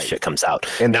 and then this shit comes out.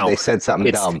 And now they said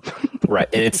something dumb. right?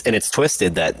 And it's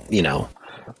twisted that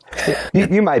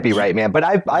You might be right, man. But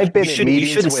I've been in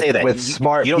meetings with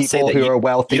smart people who are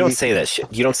wealthy. You don't say that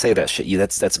shit. You don't say that shit.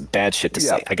 That's bad shit to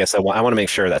say. I guess I want to make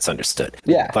sure that's understood.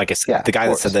 Yeah. Like I said, the guy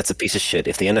that said that's a piece of shit.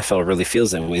 If the NFL really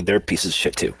feels that way, they're pieces of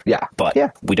shit too. Yeah. But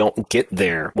we don't get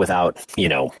there without,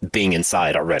 being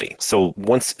inside already. So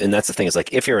and that's the thing is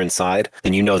like, if you're inside,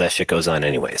 then you know that shit goes on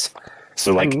anyways.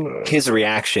 So like his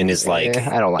reaction is like,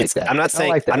 I don't like that. I'm not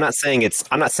saying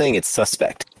it's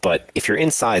suspect, but if you're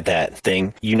inside that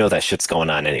thing, you know that shit's going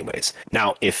on anyways.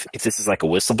 Now, if this is like a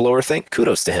whistleblower thing,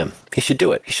 kudos to him. He should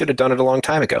do it. He should have done it a long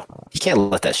time ago. You can't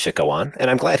let that shit go on. And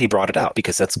I'm glad he brought it out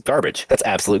because that's garbage. That's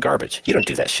absolute garbage. You don't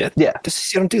do that shit. Yeah.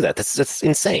 You don't do that. That's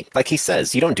insane. Like he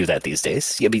says, you don't do that these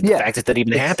days. The fact that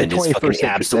even happened is fucking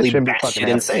absolutely batshit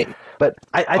insane. But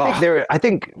I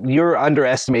think you're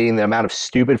underestimating the amount of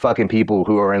stupid fucking people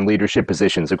who are in leadership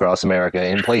positions across America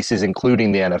in places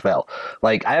including the NFL.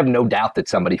 Like, I have no doubt that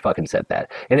somebody fucking said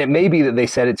that. And it may be that they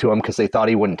said it to him because they thought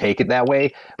he wouldn't take it that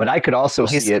way, but I could also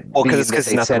see it. Well, because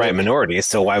he's not the right minority,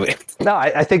 so why would... No,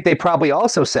 I think they probably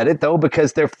also said it, though,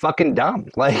 because they're fucking dumb.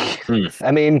 Like,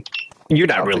 I mean... You're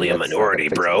not really a minority,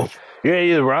 bro.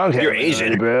 You're the wrong kind. You're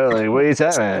Asian. Bro. Like, what are you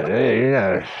talking about?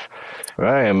 You're not...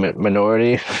 I am a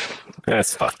minority.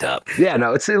 That's fucked up. Yeah,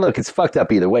 no, it's fucked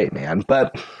up either way, man.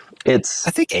 But it's...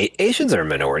 I think Asians are a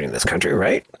minority in this country,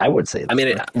 right? I would say that.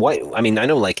 I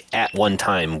know like at one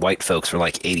time white folks were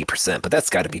like 80%, but that's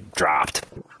got to be dropped.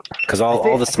 Because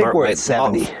all the smart white...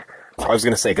 70. I was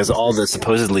going to say, because all the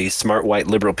supposedly smart white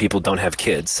liberal people don't have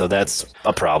kids, so that's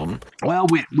a problem. Well,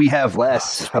 we have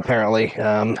less, apparently.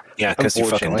 Yeah, because you're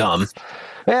fucking dumb.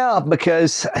 Well,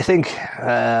 because I think...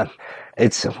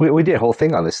 we did a whole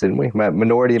thing on this, didn't we?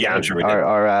 Minority of I'm sure we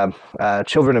did.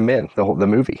 Children of Men, the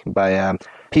movie by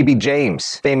P.B.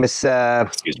 James, famous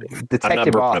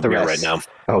detective author right now.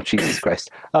 Oh, Jesus Christ.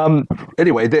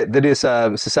 Anyway, that is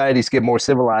societies get more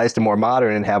civilized and more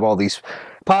modern and have all these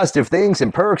positive things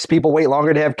and perks. People wait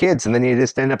longer to have kids, and then you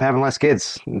just end up having less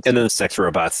kids. And then the sex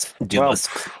robots do less.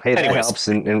 Hey, that helps.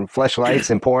 And fleshlights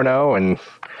and porno and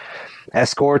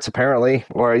escorts, apparently,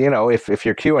 or if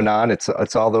you're QAnon,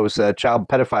 it's all those child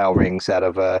pedophile rings out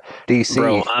of DC.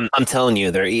 Bro, I'm telling you,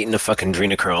 they're eating a fucking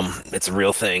adrenochrome. It's a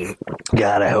real thing.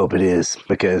 God, I hope it is,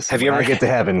 because have you ever get to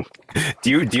heaven? Do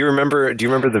you remember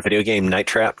the video game Night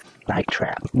Trap? Night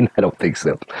Trap? I don't think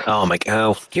so. Oh my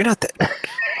god, you're not that.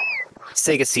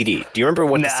 Sega CD. Do you remember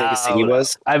what the Sega CD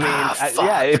was? I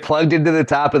mean, it plugged into the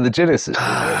top of the Genesis.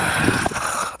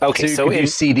 Okay, so you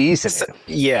CDs in it.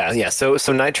 Yeah. So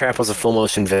Night Trap was a full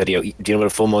motion video. Do you know what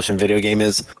a full motion video game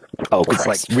is? Oh, it's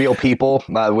like real people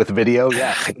with video.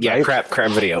 Yeah, right?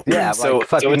 crap video. Yeah, like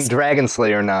fucking Dragon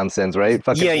Slayer nonsense, right?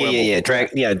 Fucking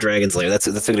Dragon Slayer. That's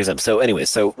a good example. So anyway,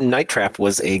 Night Trap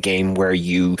was a game where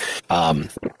you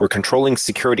were controlling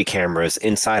security cameras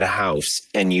inside a house,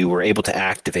 and you were able to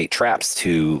activate traps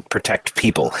to protect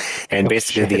people. And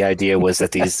basically, the idea was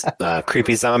that these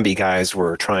creepy zombie guys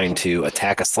were trying to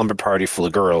attack a slumber party full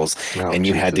of girls, and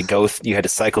you had to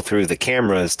cycle through the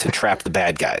cameras to trap the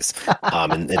bad guys.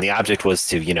 And the object was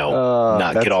to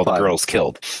not get all the girls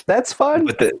killed. That's fun.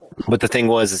 But the thing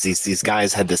was these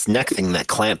guys had this neck thing that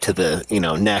clamped to the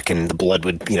neck, and the blood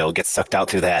would get sucked out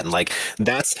through that, and like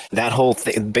that whole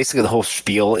thing. Basically, the whole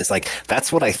spiel is like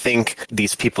that's what I think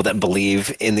these people that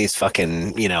believe in these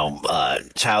fucking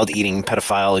child eating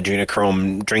pedophile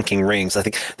adrenochrome drinking rings. I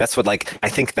think that's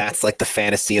like the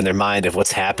fantasy in their mind of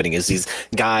what's happening is these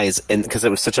guys, and because it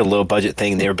was such a low budget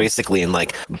thing, they were basically in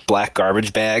like black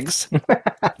garbage bags.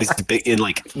 These big, in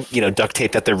duct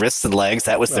taped at their wrists and legs.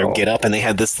 That was their get up, and they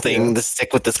had this thing, this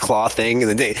stick with this claw thing,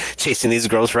 and they chasing these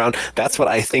girls around. That's what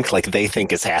I think. Like they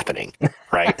think is happening,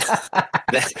 right?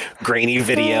 That grainy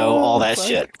video, all that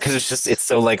shit, because it's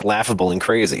so like laughable and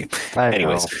crazy.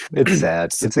 Anyways, it's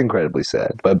sad. It's incredibly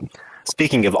sad, but.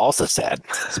 Speaking of also sad.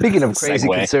 Speaking of crazy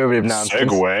conservative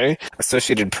nonsense.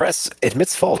 Associated Press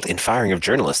admits fault in firing of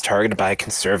journalists targeted by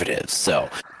conservatives. So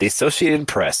the Associated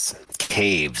Press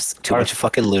caves to a bunch of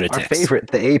fucking lunatics. Our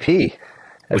favorite, the AP.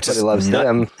 Everybody loves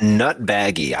them. Nut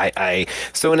baggy. I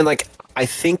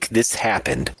think this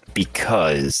happened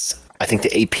because I think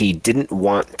the AP didn't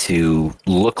want to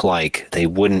look like they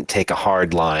wouldn't take a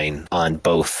hard line on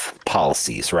both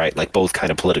policies, right? Like both kind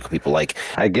of political people. Like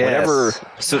I guess whatever.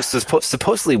 So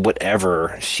supposedly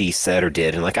whatever she said or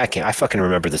did, and like I fucking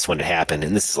remember this when it happened,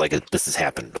 and this has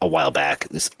happened a while back.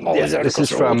 This is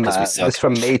from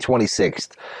May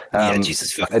 26th.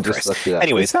 Jesus fucking Christ. It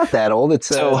Anyways, it's not that old. It's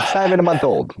 5 and a month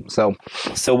old. So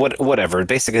whatever.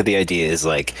 Basically, the idea is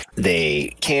like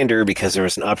they canned her because there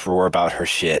was an uproar about her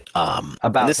shit.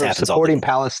 About and this happens all supporting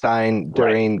Palestine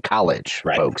during college,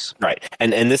 right, folks. right,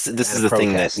 and this is the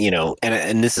thing that, protest.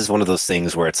 and this is one of those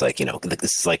things where it's like,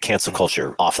 this is like cancel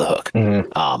culture off the hook. And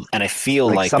I feel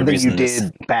Like like the something you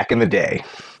reason did back in the day.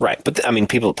 right, but I mean,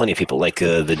 plenty of people, like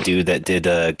the dude that did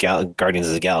Guardians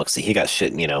of the Galaxy, he got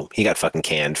shit, he got fucking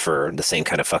canned for the same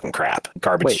kind of fucking crap,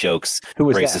 garbage Wait, jokes, who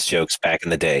was racist that? jokes back in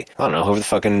the day. I don't know, who the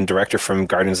fucking director from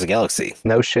Guardians of the Galaxy.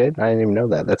 No shit. I didn't even know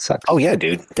that. That sucks. Oh yeah,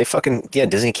 dude. They fucking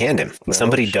Disney canned him. No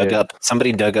Somebody shit.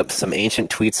 dug up some ancient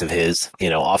tweets of his,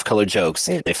 off-color jokes.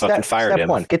 Hey, They fucking fired him. Step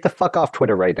one, get the fuck off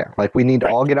Twitter right now. Like, we need to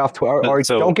all get off Twitter, or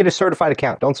So- don't get a certified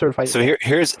account. Don't certify. So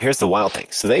here's the wild thing.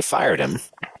 So they fired him,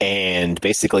 and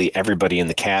basically everybody in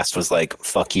the cast was like,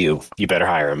 "Fuck you. You better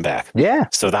hire him back." Yeah,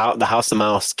 So the House of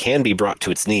Mouse can be brought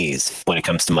to its knees when it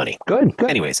comes to money. good.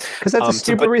 Anyways, Because that's a so-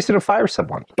 stupid reason to fire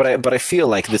someone. but I feel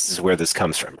like this is where this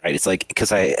comes from, right? It's like,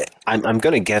 because I'm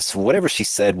gonna guess whatever she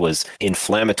said was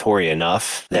inflammatory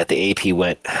enough that the AP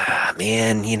went,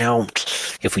 man,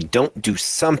 if we don't do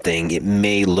something, it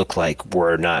may look like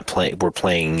we're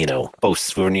playing,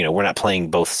 both, we're not playing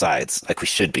both sides like we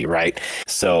should be, right?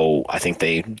 So I think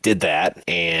they did that,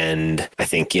 and I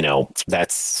think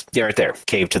that's right there,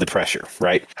 cave to the pressure,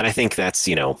 right? And I think that's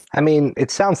I mean,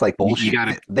 it sounds like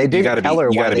bullshit. They didn't tell her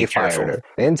why they fired her.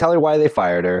 They didn't tell her why they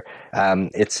fired her.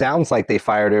 It sounds like they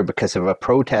fired her because of a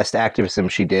protest activism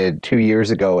she did 2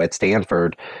 years ago at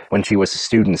Stanford when she was a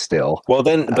student still. Well,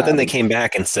 then they came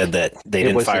back and said that they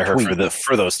didn't was fire a her tweet.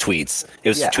 for those tweets. It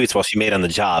was tweets while she made on the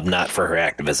job, not for her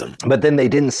activism. But then they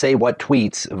didn't say what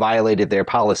tweets violated their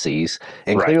policies.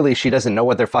 And Right. clearly she doesn't know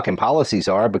what their fucking policies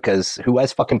are, because who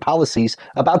has fucking policies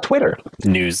about Twitter?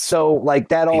 News. So, like,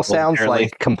 that all People, sounds apparently.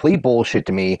 like complete bullshit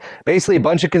to me. Basically, a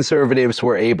bunch of conservatives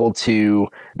were able to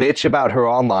bitch about her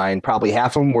online. Probably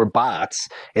half of them were bots.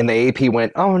 And the AP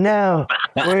went, oh no,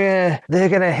 they're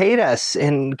going to hate us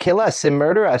and kill us and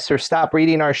murder us or stop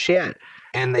reading our shit.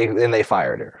 And they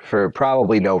fired her for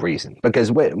probably no reason.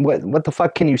 Because what the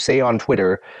fuck can you say on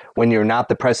Twitter when you're not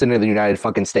the president of the United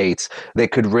fucking States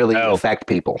that could really affect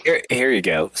people? Here you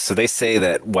go. So they say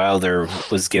that Wilder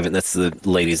was given, that's the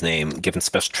lady's name, given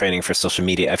special training for social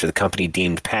media after the company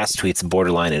deemed past tweets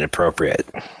borderline inappropriate.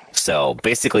 So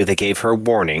basically they gave her a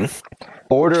warning.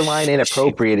 Borderline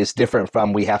inappropriate is different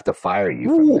from we have to fire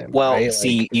you from them. Well, right?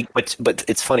 see, but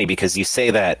it's funny because you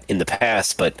say that in the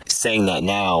past, but saying that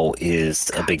now is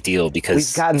a big deal because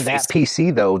we've gotten that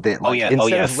PC though. That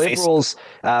instead of liberals,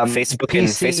 Facebook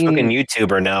and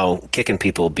YouTube are now kicking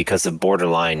people because of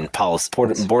borderline policy,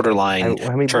 borderline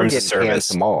terms of service.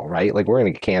 Them all, right? Like, we're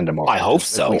going to get them all. I hope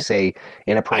so. We say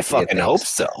inappropriate. I fucking hope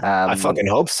so. I fucking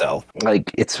hope so.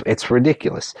 Like, it's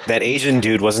ridiculous. That Asian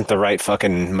dude wasn't the right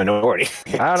fucking minority.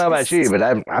 I don't know about you, but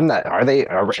I'm not.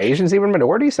 Are Asians even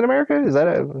minorities in America? Is that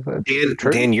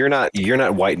a Dan, you're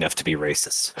not white enough to be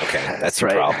racist. Okay, that's your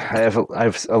right. problem. I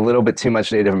have a little bit too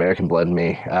much Native American blood in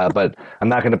me, but I'm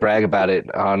not going to brag about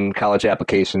it on college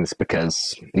applications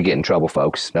because you get in trouble,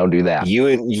 folks. Don't do that. You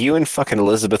and fucking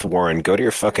Elizabeth Warren, go to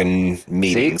your fucking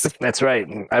meetings. See? That's right.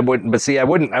 I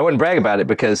wouldn't brag about it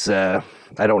because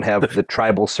I don't have the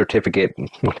tribal certificate,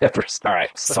 whatever. All right,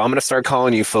 so I'm going to start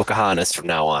calling you Pocahontas from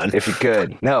now on. If you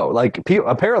could. No, like,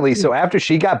 apparently, so after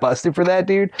she got busted for that,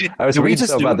 dude, I was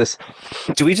reading about this.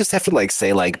 Do we just have to, like,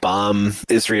 say, like, bomb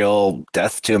Israel,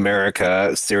 death to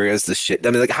America, Syria's the shit?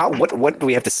 I mean, like, what do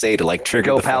we have to say to, like,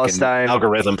 trigger the Palestine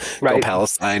algorithm? Right. Go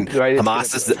Palestine. Right,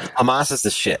 Hamas is the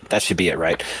shit. That should be it,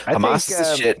 right? Hamas is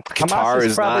the shit. Hamas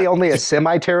is probably only a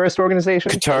semi-terrorist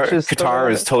organization.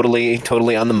 Qatar is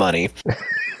totally on the money.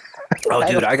 Oh,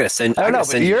 dude, I gotta send. I don't know,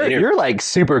 but you're like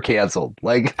super canceled.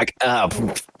 Like,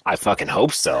 I fucking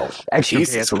hope so. Extra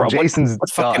Jesus canceled. Christ, Jason's what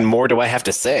fucking more do I have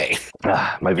to say?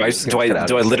 My do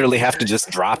I literally have to just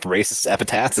drop racist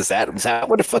epithets? Is that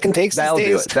what it fucking takes? That'll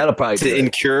do it. That'll probably to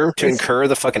incur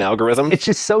the fucking algorithm. It's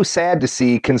just so sad to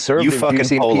see conservatives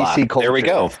using PC culture. There we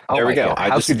go. There we go. God.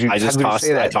 I just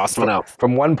tossed one out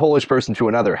from one Polish person to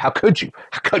another. How could you?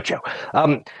 How could you?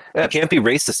 You can't be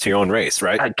racist to your own race,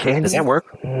 right? Does that work?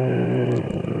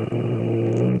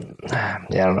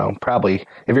 Yeah, I don't know. Probably.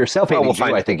 If you're self-hating Jew,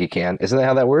 I think you can. Isn't that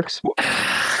how that works?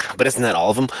 But isn't that all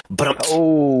of them? But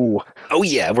oh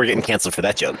yeah, we're getting canceled for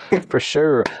that joke for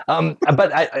sure.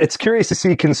 But it's curious to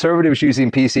see conservatives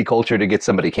using PC culture to get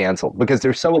somebody canceled because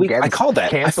they're so against. I called that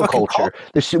cancel culture.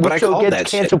 But I called that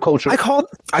cancel culture. I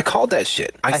called that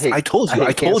shit. I told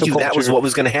you that was what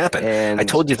was going to happen. I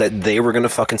told you that they were going to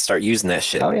fucking start using that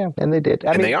shit. Oh yeah, and they did.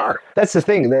 I mean, they are. That's the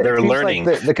thing. They're learning.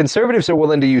 Like the conservatives are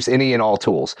willing to use any and all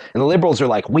tools, and the liberals are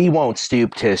like, we won't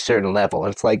stoop to a certain level.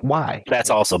 And it's like, why? That's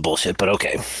also bullshit. But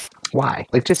okay. Why?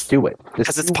 Like, just do it.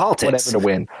 Because it's politics. Whatever to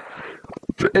win.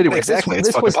 Anyway, Exactly. It's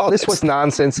this fucking was politics.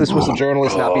 nonsense. This was a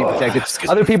journalist not being protected. Excuse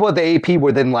Other me. people at the AP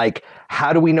were then like,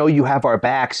 "How do we know you have our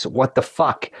backs? What the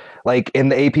fuck?" Like,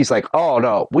 and the AP's like, "Oh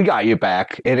no, we got your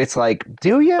back." And it's like,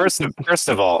 "Do you?" First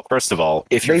of all,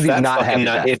 if you're They do that not have fucking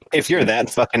your back. if you're that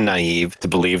fucking naive to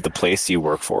believe the place you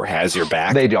work for has your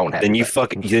back, They don't have then your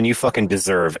you fucking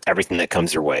deserve everything that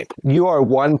comes your way. You are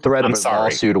one threat I'm of a sorry.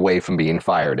 lawsuit away from being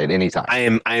fired at any time. I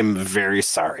am very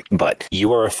sorry, but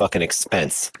you are a fucking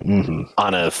expense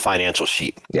on a financial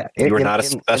sheet. Yeah, You are not a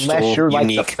special, unless you're like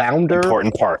unique, the founder,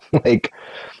 important part. like.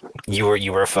 You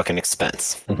are a fucking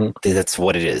expense. That's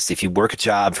what it is. If you work a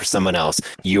job for someone else,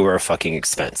 you are a fucking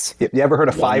expense. You ever heard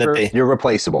of One that Fiverr? You're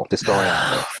replaceable. Just throwing it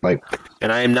out there. Like,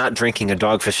 And I am not drinking a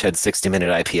Dogfish Head 60-minute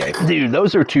IPA. dude,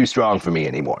 those are too strong for me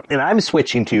anymore. And I'm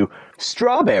switching to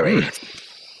strawberry.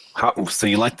 So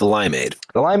you like the limeade?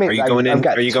 The limeade. Are you going in? I've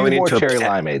got Are you two going more into cherry a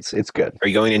limeades. It's good. Are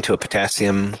you going into a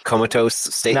potassium comatose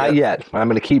state? Not yet. I'm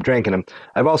going to keep drinking them.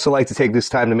 I'd also like to take this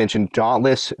time to mention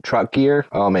Dauntless Truck Gear.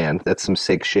 Oh man, that's some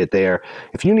sick shit there.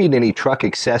 If you need any truck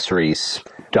accessories,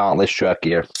 Dauntless Truck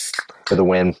Gear for the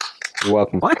win. You're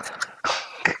welcome. What?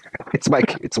 It's my.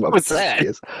 What's that?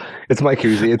 It's my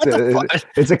koozie.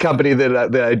 It's a company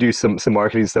that I do some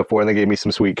marketing stuff for, and they gave me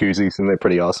some sweet koozies, and they're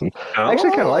pretty awesome. I actually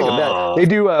kind of like them. They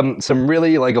do some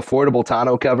really like affordable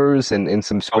tonneau covers and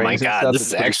some springs. Oh my god, and stuff. this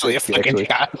is actually a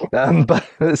fucking but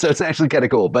so it's actually kind of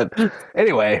cool. But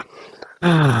anyway,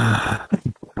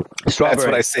 That's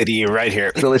what I say to you right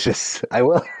here. Delicious. I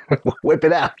will whip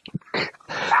it out.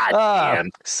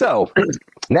 Damn. So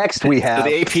next we have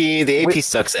The AP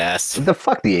sucks ass. the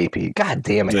fuck the AP. God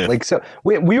damn it! Yeah. Like so,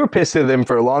 we were pissed at them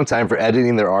for a long time for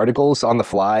editing their articles on the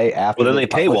fly after. Well, then they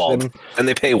published paywalled. them. Then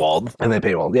they paywalled. And they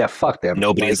paywalled. Yeah, fuck them.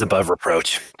 Nobody Like, is above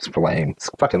reproach. It's lame. It's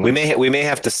fucking. We may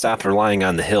have to stop relying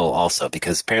on the Hill also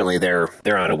because apparently they're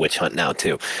on a witch hunt now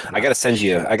too. I gotta send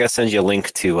you a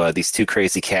link to these two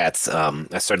crazy cats.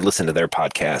 I started listening to their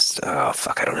podcast. Oh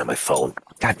fuck, I don't have my phone.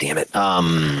 God damn it.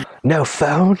 No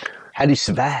phone. How do you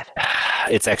survive?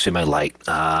 It's actually my light.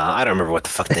 I don't remember what the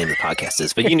fuck the name of the podcast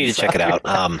is, but you need to check it out.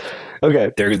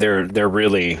 Okay. They're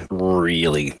really,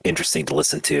 really interesting to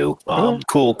listen to.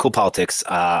 Cool politics.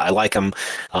 I like them.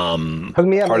 Hook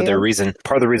me up, Part of man.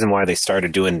 the reason why they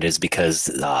started doing it is because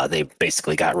they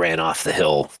basically got ran off the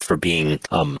Hill for being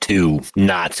too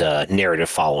not narrative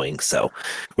following. So,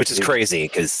 which is crazy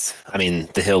because I mean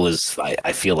the Hill is.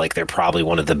 I feel like they're probably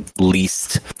one of the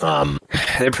least.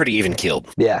 They're pretty even keeled.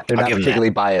 Yeah, they're I'll not give 'em particularly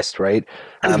biased, right?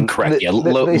 Correct. Yeah,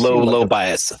 they seem low like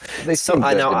bias. They seem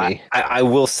I good know. to me. I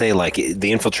will say, like,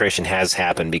 the infiltration has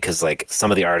happened because, like, some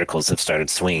of the articles have started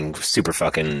swinging super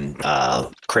fucking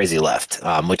crazy left,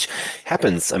 which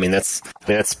happens. I mean, that's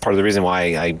part of the reason why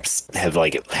I have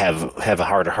a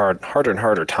harder and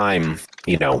harder time,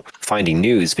 you know, finding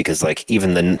news because, like,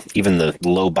 even the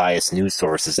low bias news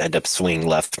sources end up swinging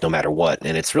left no matter what,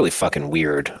 and it's really fucking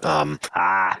weird.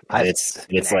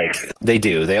 It's like they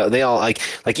do. They all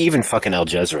like even fucking Al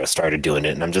Jazeera started doing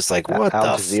it, and I'm just like, what Al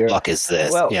the Jazeera. fuck is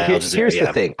this? Well, yeah, here's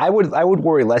the thing. I would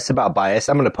worry less about bias.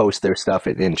 I'm going to post their stuff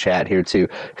in chat here too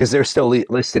because they're still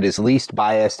listed as least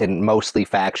biased and mostly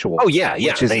factual. Oh yeah,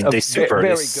 which is they a super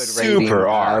very super good rating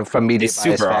are from Media They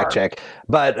Bias super Fact are. Check.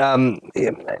 But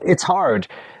it's hard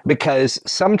because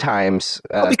sometimes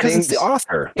because it's things- the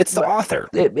author. It's the author.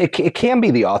 It can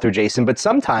be the author, Jason, but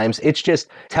sometimes it's just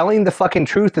telling the fucking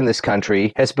truth in this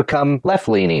country has become left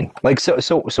leaning. Like,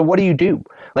 so what do you do?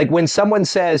 Like when someone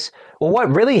says, well, what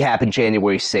really happened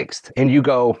January 6th? And you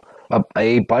go,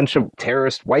 a bunch of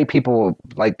terrorist white people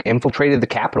like infiltrated the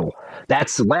Capitol.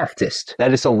 That's leftist.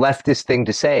 That is a leftist thing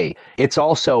to say. It's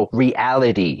also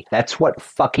reality. That's what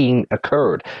fucking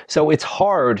occurred. So it's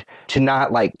hard to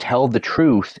not like tell the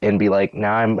truth and be like,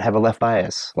 nah, I have a left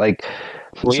bias. Like,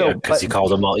 Well, so, yeah, because you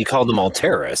called them all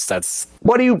terrorists. That's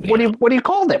what do you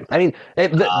call them? I mean,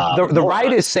 the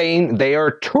right is saying they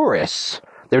are tourists.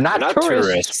 They're not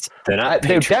tourists. They're not.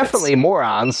 They're patriots. definitely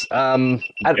morons. I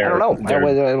don't know.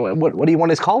 What do you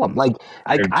want to call them? Like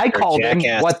I call them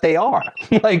jackass. what they are.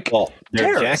 Like Well,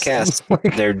 they're terrorists. jackass.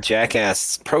 They're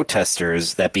jackass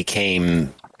protesters that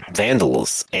became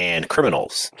vandals and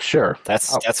criminals. Sure,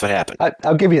 That's what happened.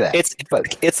 I'll give you that.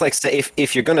 It's like say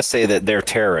if you're going to say that they're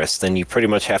terrorists, then you pretty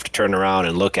much have to turn around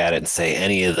and look at it and say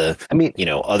any of the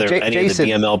Jason,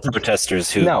 BML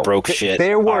protesters who broke shit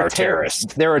there were are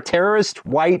terrorists. There are terrorist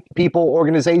white people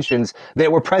organizations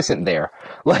that were present there.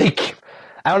 Like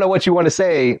I don't know what you want to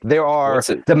say. There are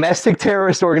domestic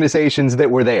terrorist organizations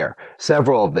that were there.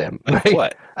 Several of them. Right?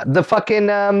 What? The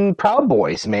fucking Proud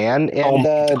Boys, man, and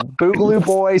the Boogaloo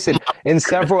Boys, and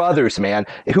several others, man,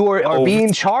 who are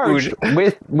being charged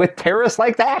with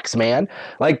terrorist-like acts, man,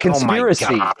 like conspiracy.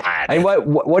 Oh my God. And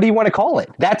what do you want to call it?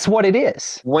 That's what it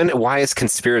is. Why is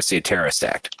conspiracy a terrorist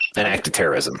act? An act of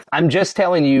terrorism? I'm just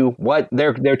telling you what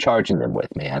they're charging them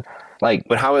with, man. Like,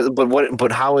 but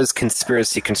how is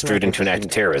conspiracy construed into an act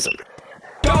of terrorism?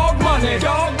 Dog money,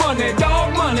 dog money,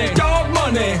 dog money, dog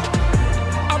money.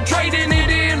 I'm trading it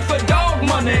in for dog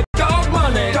money, dog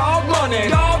money, dog money,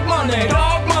 dog money,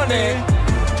 dog money.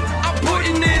 I'm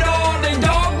putting it all in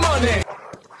dog money.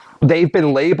 They've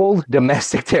been labeled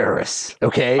domestic terrorists,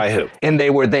 okay? By who? And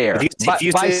they were there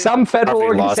by some federal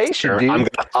organization, dude.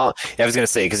 I was going to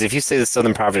say, because if you say the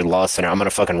Southern Poverty Law Center, I'm going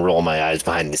to fucking roll my eyes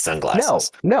behind these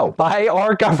sunglasses. No, by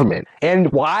our government.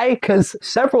 And why? Because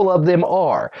several of them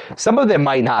are. Some of them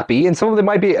might not be, and some of them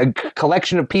might be a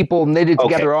collection of people knitted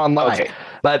together online. Okay.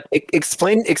 But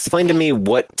explain to me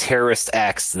what terrorist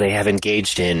acts they have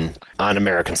engaged in on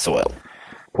American soil.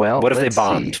 Well, what if they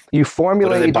bombed? See. You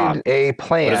formulated a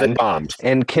plan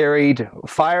and carried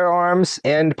firearms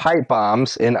and pipe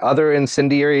bombs and other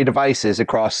incendiary devices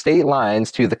across state lines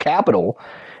to the Capitol,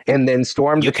 and then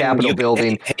stormed the Capitol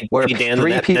building where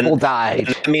three people died.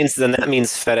 That means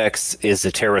FedEx is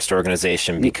a terrorist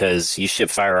organization because you ship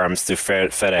firearms through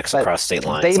FedEx across state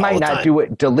lines. They might not do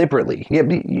it deliberately. Yeah,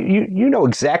 you know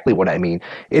exactly what I mean.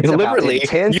 It's deliberately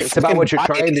about intent. It's about what you're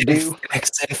trying to do.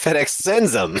 FedEx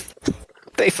sends them.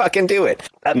 They fucking do it.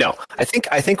 No, I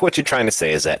think what you're trying to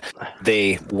say is that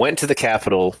they went to the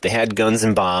Capitol, they had guns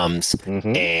and bombs,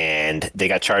 and they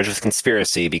got charged with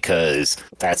conspiracy because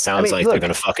that sounds like they're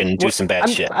going to fucking do some bad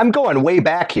shit. I'm going way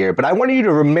back here, but I want you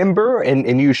to remember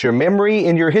and use your memory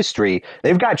and your history.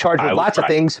 They've got charged with lots of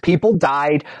things. People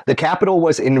died. The Capitol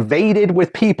was invaded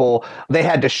with people. They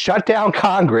had to shut down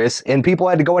Congress, and people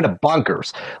had to go into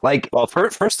bunkers. Like, well,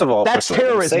 first of all, that's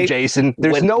terrorism, Jason.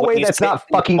 There's no way that's not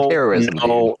fucking terrorism.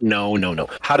 No.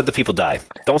 How did the people die?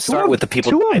 Don't start with the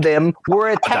people. Two of them were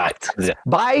attacked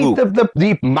by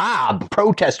the mob,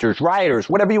 protesters, rioters,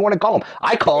 whatever you want to call them.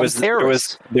 I call them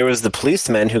terrorists. There was the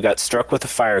policeman who got struck with a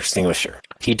fire extinguisher.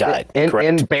 He died.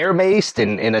 And bear-maced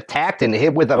and attacked and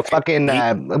hit with a fucking,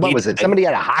 what was it? Somebody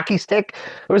had a hockey stick?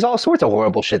 There was all sorts of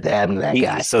horrible shit that happened to that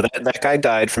guy. So that guy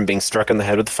died from being struck in the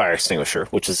head with a fire extinguisher,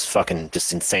 which is fucking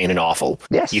just insane and awful.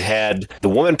 Yes. You had the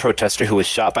woman protester who was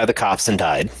shot by the cops and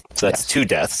died. So that's 2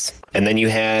 deaths. And then you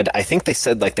had, I think they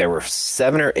said like there were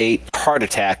 7 or 8 heart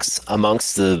attacks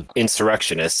amongst the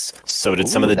insurrectionists. So did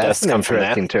some of the deaths come from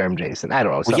that? That's an interesting term, Jason. I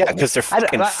don't know. Well, yeah, because they're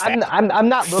fucking fat. I'm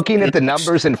not looking at the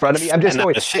numbers in front of me. I'm just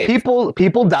going,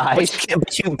 people died.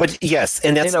 But yes,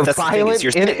 and that's a violent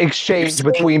exchange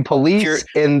between police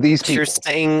and these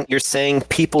people. You're saying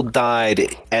people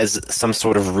died as some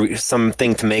sort of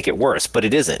something to make it worse, but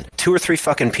it isn't. 2 or 3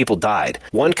 fucking people died.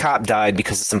 1 cop died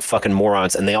because of some fucking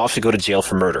morons, and they all should go to jail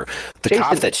for murder. The Jason,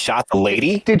 cop that shot the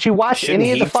lady. Did you watch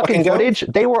any of the fucking footage?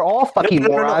 They were all fucking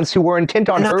morons who were intent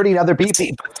on hurting other people.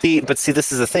 But see,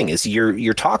 this is the thing: is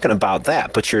you're talking about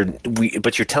that, but you're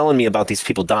telling me about these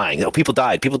people dying. People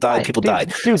died. People died.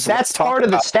 Dude, so that's part of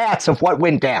the stats of what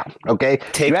went down. Okay,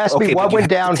 you asked me what went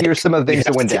down. Here's some of the things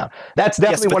that went down. That's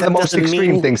definitely one of the most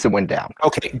extreme things that went down.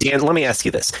 Okay, Dan, let me ask you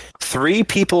this: 3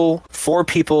 people, 4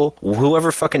 people,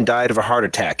 whoever fucking died of a heart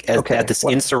attack at this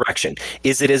insurrection.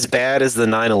 Is it as bad as the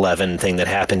 9/11 thing that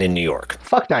happened in New York?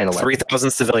 Fuck 9/11.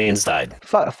 3,000 civilians died.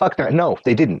 Fuck no,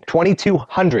 they didn't.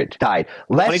 2,200 died.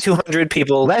 2,200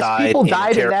 people died. Less people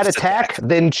died in that attack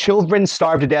than children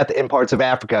starved to death in parts of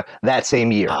Africa that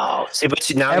same year. Oh, see,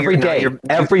 but now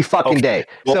every fucking day.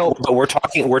 Well, but we're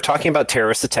talking about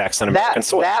terrorist attacks on American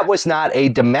soil. That was not a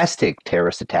domestic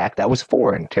terrorist attack. That was a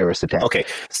foreign terrorist attack. Okay,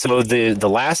 so the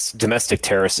last domestic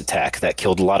terrorist attack that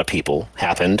killed a lot of people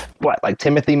happened. What, like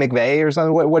Timothy McVeigh or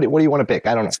something? What do you want to pick?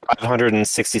 I don't know.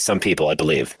 560 some people, I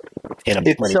believe.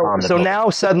 So now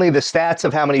suddenly the stats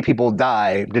of how many people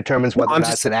die determines whether or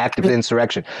not it's an active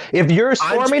insurrection. If you're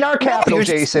storming our Capitol,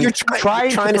 Jason,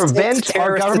 trying to prevent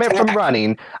our government from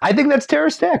running, I think that's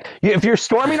terrorist attack. If you're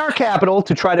storming our Capitol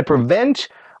to try to prevent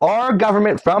our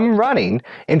government from running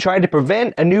and trying to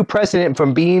prevent a new president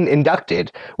from being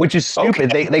inducted, which is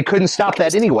stupid. Okay. They couldn't stop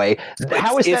that anyway.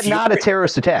 How is that not a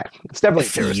terrorist attack? It's definitely a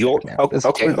terrorist attack. Okay.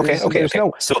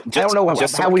 So I don't know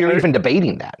how we were even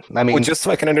debating that. I mean, just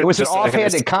so I can understand. It was an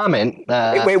offhanded comment.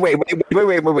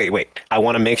 Wait. I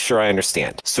want to make sure I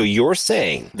understand. So you're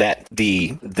saying that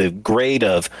the grade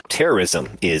of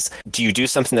terrorism is, do you do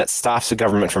something that stops the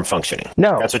government from functioning?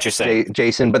 No. That's what you're saying.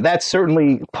 Jason, but that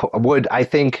certainly would, I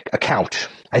think, think, account.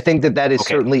 I think that is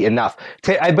certainly enough.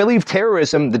 I believe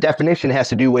terrorism, the definition has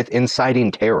to do with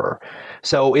inciting terror.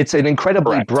 So it's an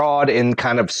incredibly broad and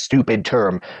kind of stupid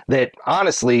term that,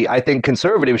 honestly, I think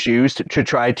conservatives used to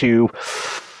try to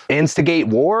instigate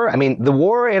war. I mean, the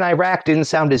war in Iraq didn't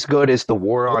sound as good as the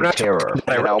war on terror.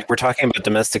 We're talking about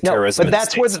domestic terrorism. But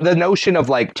that's where the notion of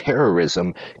like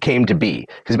terrorism came to be.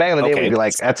 Because back in the day, we'd be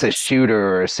like, that's a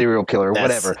shooter or a serial killer or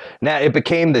whatever. Now it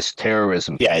became this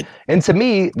terrorism. Yeah. And to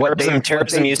me,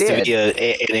 terrorism used to be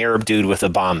an Arab dude with a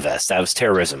bomb vest. That was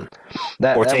terrorism.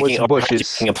 That was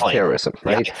Bush's terrorism,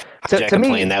 right? Yeah. To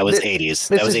me, that was 80s.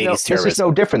 That was 80s terrorism. This is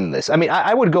no different than this. I mean,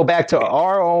 I would go back to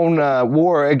our own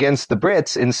war against the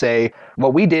Brits and say,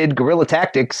 what we did, guerrilla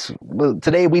tactics,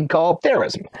 today we'd call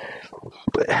terrorism,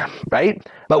 right?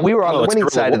 But we were on the winning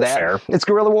side of that. It's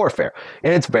guerrilla warfare,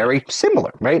 and it's very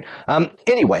similar, right?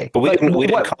 Anyway. But we didn't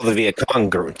call the Viet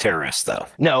Cong terrorists, though.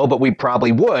 No, but we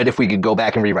probably would if we could go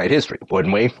back and rewrite history,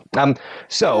 wouldn't we?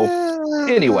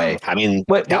 Anyway. I mean,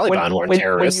 Taliban weren't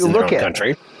terrorists in their own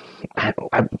country.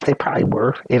 They probably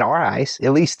were, in our eyes,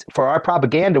 at least for our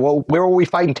propaganda. Well, where were we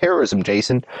fighting terrorism,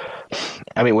 Jason?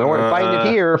 I mean, we weren't fighting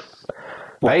it here,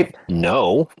 right?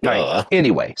 No. Right.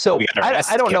 Anyway, so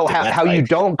I don't know how you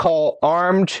don't call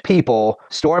armed people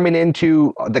storming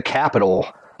into the Capitol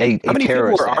a How many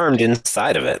terrorist people were armed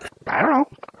inside of it? I don't know.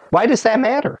 Why does that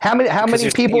matter? How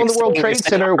many people in the World Trade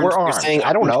Center were armed?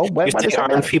 I don't know. You're saying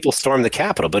armed people stormed the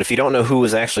Capitol, but if you don't know who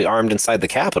was actually armed inside the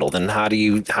Capitol, then how do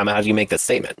you make that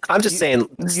statement? I'm just saying,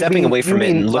 stepping away from it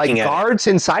and looking at guards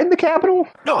inside the Capitol.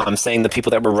 No, I'm saying the people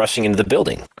that were rushing into the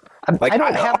building. I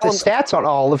don't have the stats on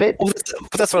all of it. Well,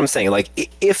 that's what I'm saying. Like,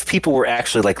 if people were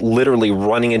actually like literally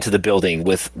running into the building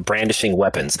with brandishing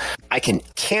weapons, I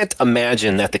can't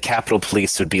imagine that the Capitol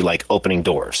Police would be like opening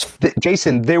doors.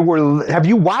 Jason, have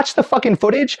you watched the fucking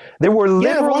footage? There were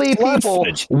literally people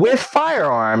with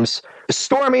firearms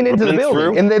storming into the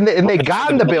building, and they got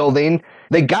in the building.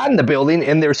 They got in the building,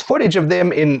 and there's footage of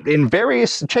them in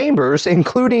various chambers,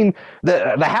 including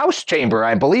the House chamber,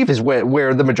 I believe, is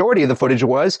where the majority of the footage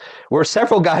was, where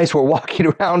several guys were walking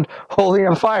around holding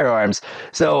up firearms.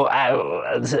 So,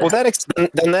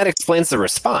 that explains the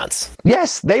response.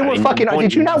 Yes, they were fucking.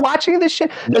 Did you not watching this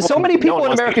shit? So many people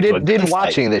in America didn't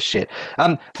watching this shit.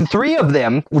 3 of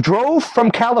them drove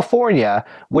from California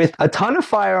with a ton of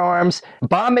firearms,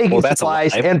 bomb-making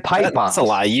supplies, and pipe bombs. That's a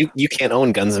lie. You can't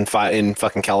own guns in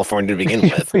fucking California to begin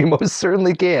with. We most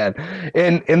certainly can.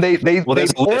 And they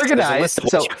organized.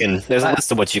 There's a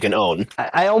list of what you can own.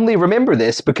 I only remember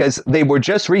this because they were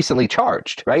just recently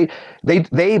charged, right?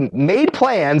 They made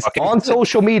plans on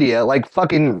social media like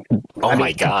fucking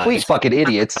my God, complete fucking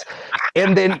idiots,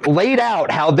 and then laid out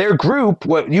how their group,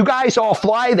 you guys all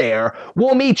fly there,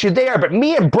 we'll meet you there, but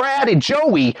me and Brad and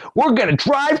Joey, we're gonna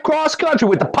drive cross country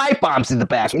with the pipe bombs in the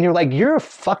back. And you're like, you're a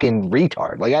fucking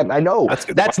retard. Like I know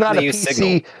that's not a PC.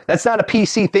 That's not a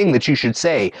PC thing that you should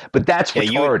say, but that's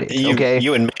retarded.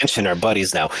 You and Manchin are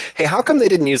buddies now. Hey, how come they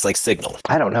didn't use like Signal?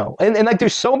 I don't know. And like,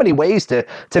 there's so many ways to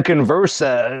converse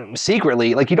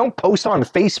secretly. Like, you don't post on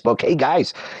Facebook, hey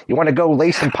guys, you want to go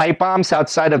lay some pipe bombs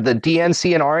outside of the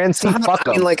DNC and RNC? Fuck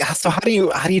them. So how do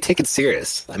you take it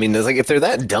serious? I mean, there's like, if they're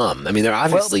that dumb, I mean, they're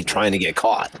obviously trying to get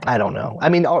caught. I don't know. I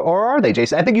mean, or are they,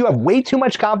 Jason? I think you have way too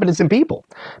much confidence in people.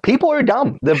 People are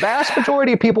dumb. The vast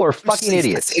majority of people are fucking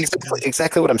idiots.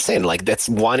 Exactly what I'm saying. Like, that's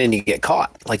wanting to get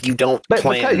caught. Like, you don't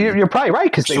plan. You're probably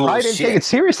right, because they probably didn't take it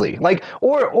seriously. Like,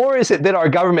 or is it that our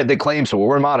government that claims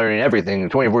we're monitoring everything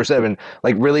 24/7,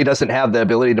 like, really doesn't have the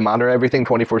ability to monitor everything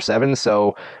 24/7?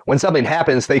 So when something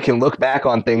happens, they can look back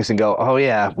on things and go, "Oh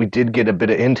yeah, we did get a bit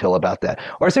of intel about that."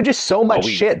 Or is there just so much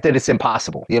shit that it's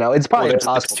impossible? You know, it's probably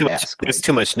impossible task. There's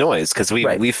too much noise because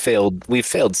we've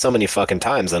failed so many fucking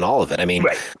times on all of it. I mean,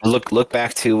 look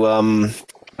back to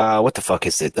what the fuck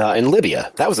is it? In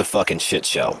Libya, that was a fucking shit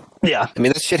show. Yeah. I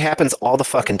mean, that shit happens all the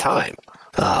fucking time.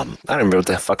 I don't remember what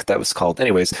the fuck that was called.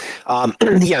 Anyways,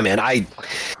 yeah, man,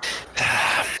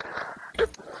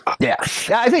 yeah,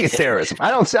 I think it's terrorism. I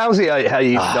don't see how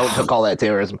you don't call that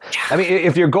terrorism. I mean,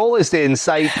 if your goal is to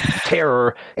incite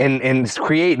terror and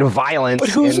create violence, but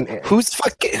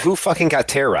who fucking got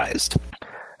terrorized?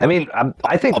 I mean,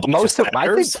 I think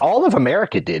all of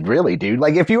America did, really, dude.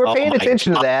 Like, if you were paying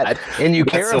attention to that and you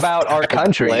care about our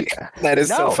country, that is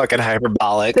so fucking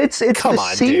hyperbolic. It's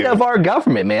the seat of our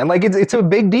government, man. Like, it's a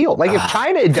big deal. Like, if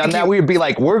China had done that, we would be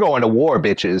like, we're going to war,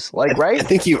 bitches. Like, right? I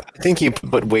think you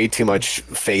put way too much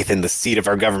faith in the seat of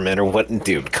our government, or what,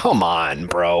 dude? Come on,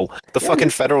 bro. The fucking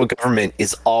federal government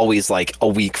is always like a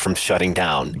week from shutting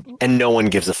down, and no one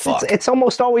gives a fuck. It's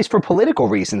almost always for political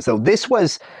reasons, though. This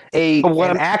was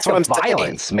an act of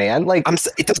violence, man. Like,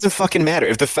 it doesn't fucking matter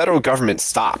if the federal government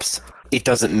stops. It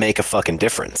doesn't make a fucking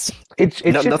difference. It's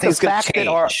just the fact that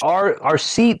our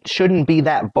seat shouldn't be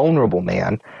that vulnerable,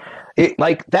 man.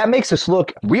 That makes us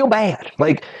look real bad.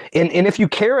 Like, and if you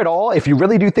care at all, if you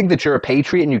really do think that you're a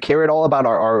patriot and you care at all about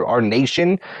our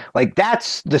nation, like,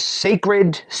 that's the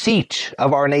sacred seat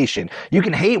of our nation. You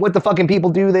can hate what the fucking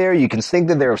people do there. You can think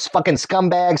that they're fucking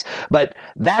scumbags, but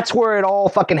that's where it all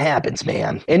fucking happens,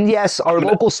 man. And yes, our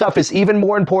local stuff is even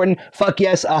more important. Fuck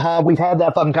yes. We've had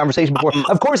that fucking conversation before.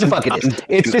 Of course it fucking is.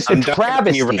 It's just a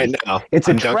travesty. It's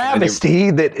a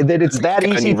travesty that it's that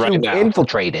easy to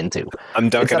infiltrate into. I'm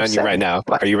dunking on you right now.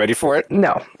 Are you ready for it?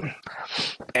 No.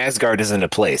 Asgard isn't a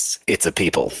place. It's a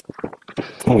people.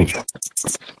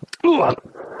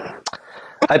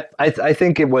 I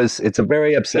think it's a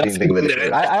very upsetting thing that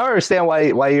it, I don't understand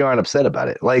why you aren't upset about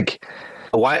it. Like,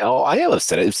 why? Oh, I am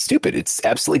upset. It's stupid. It's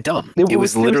absolutely dumb. It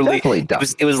was literally dumb.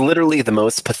 It was literally the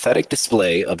most pathetic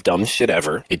display of dumb shit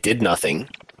ever. It did nothing.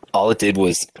 All it did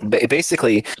was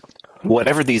basically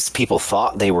whatever these people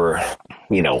thought they were,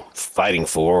 fighting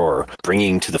for or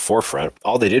bringing to the forefront,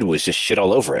 all they did was just shit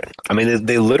all over it. I mean,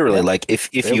 they literally, like,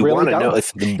 if you want to know,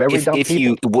 if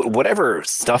you, whatever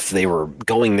stuff they were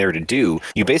going there to do,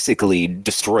 you basically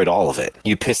destroyed all of it.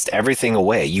 You pissed everything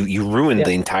away. You ruined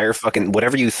the entire fucking,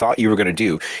 whatever you thought you were going to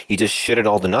do, you just shit it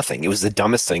all to nothing. It was the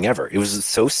dumbest thing ever. It was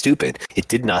so stupid. It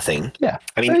did nothing. Yeah.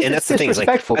 I mean, and that's the thing. Is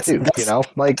like, that's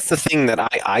the thing that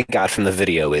I got from the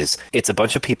video is it's a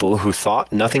bunch of people who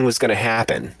thought nothing was going to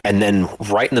happen, and then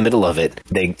right in the middle of it,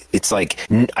 it's like,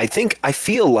 I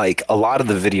feel like a lot of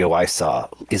the video I saw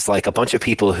is like a bunch of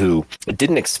people who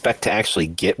didn't expect to actually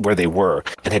get where they were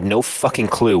and had no fucking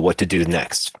clue what to do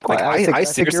next. Like, I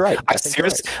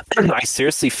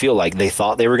seriously feel like they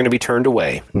thought they were going to be turned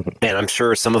away, and I'm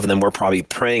sure some of them were probably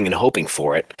praying and hoping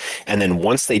for it. And then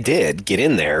once they did get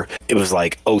in there, it was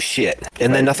like, oh shit,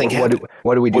 and then nothing happened.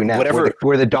 What do we do now?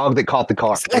 We're the dog that caught the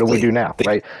car. Exactly. What do we do now?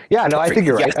 Right? Yeah. No, I think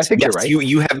you're right. I think you're right.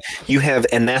 You have,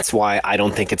 and that's why I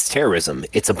don't think it's terrorism.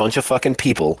 It's a bunch of fucking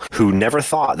people who never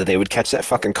thought that they would catch that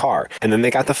fucking car, and then they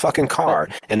got the fucking car,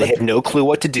 and they had no clue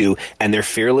what to do, and their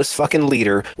fearless fucking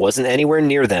leader wasn't anywhere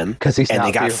near them, and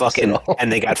they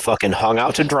got fucking hung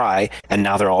out to dry, and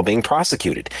now they're all being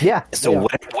prosecuted. Yeah. So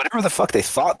whatever the fuck they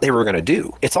thought they were going to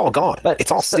do, it's all gone.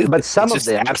 It's all stupid. But some of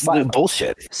them, absolute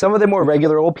bullshit. Some of them were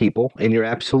regular old people, and you're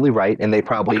absolutely right, and they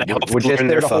probably were just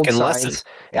there to hold signs.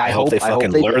 I hope they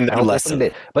fucking learned their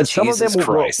lesson. But some of them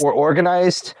were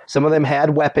organized. Some of them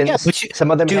had weapons. Yeah,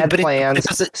 some of them had plans.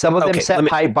 Some of them set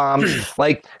pipe bombs.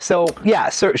 Like, so, yeah,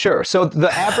 sure. So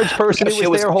the average person who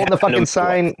was there holding the fucking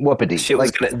sign, whoopity.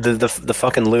 The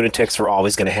fucking lunatics were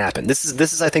always going to happen. This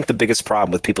is, I think, the biggest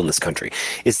problem with people in this country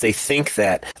is they think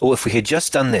that, if we had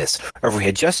just done this, or if we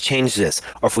had just changed this,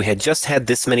 or if we had just had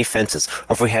this many fences,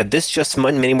 or if we had this just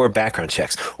many more background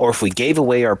checks, or if we gave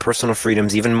away our personal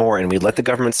freedoms even more and we let the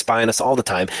government spy on us all the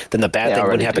time, then the bad thing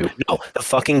wouldn't happen. No, the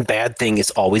fucking bad thing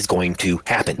is always going to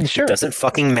happen. Sure. It doesn't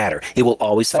fucking matter. It will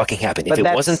always fucking happen. If it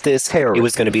wasn't this, terrorism. It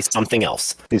was going to be something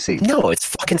else. You see? No, it's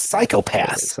fucking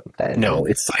psychopaths. No,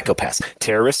 it's psychopaths.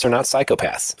 Terrorists are not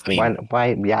psychopaths. I mean,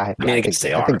 why? Yeah, I think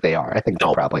they are. I think they are. I think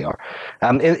they probably are.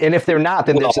 And if they're not,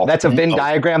 then that's a Venn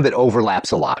diagram that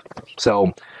overlaps a lot.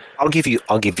 So I'll give you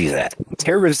that.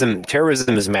 Terrorism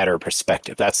is a matter of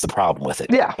perspective. That's the problem with it.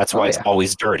 Yeah. That's why it's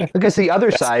always dirty. Because the other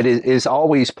side is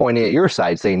always pointing at your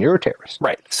side saying you're a terrorist.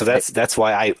 Right. So that's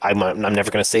why I'm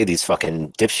never going to say these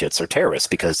fucking dipshits are terrorists,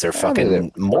 because they're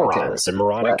fucking morons. They're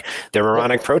moronic. They're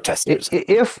moronic protesters.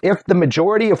 If the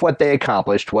majority of what they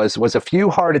accomplished was a few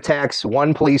heart attacks,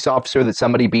 one police officer that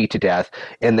somebody beat to death,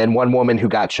 and then one woman who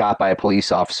got shot by a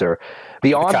police officer.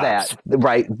 Beyond that,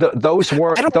 right? Those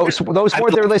weren't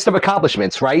their list of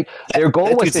accomplishments, right? Their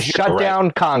goal was to shut down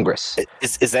Congress.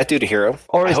 Is that dude a hero?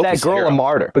 Or is that girl a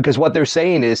martyr? Because what they're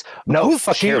saying is, no,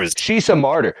 she's a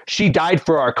martyr. She died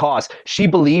for our cause. She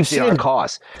believes in our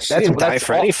cause. She didn't die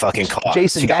for any fucking cause.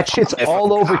 Jason, that shit's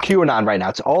all over QAnon right now.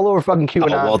 It's all over fucking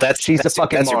QAnon. She's a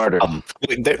fucking martyr.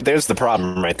 There's the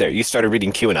problem right there. You started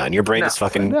reading QAnon. Your brain is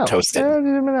fucking toasted.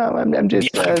 I'm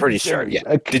just I'm pretty sure. Yeah.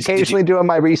 Occasionally doing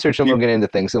my research and looking into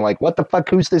things and like, what the fuck,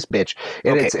 who's this bitch?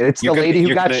 And it's the lady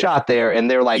who got shot there, and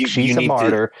they're like, she's a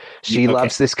martyr. She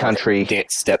loves this country.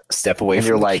 Step away from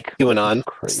you're like QAnon.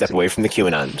 Crazy. Step away from the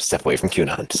QAnon. Step away from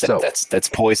QAnon. That's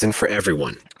poison for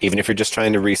everyone. Even if you're just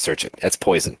trying to research it, that's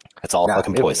poison. That's all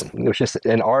fucking poison. It was just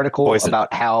an article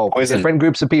about how different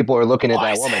groups of people are looking at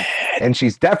that woman, and she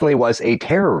definitely was a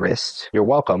terrorist. You're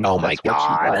welcome. Oh my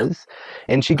God. She was.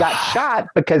 And she got shot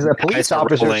because a police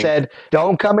officer said,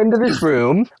 "Don't come into this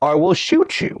room or we'll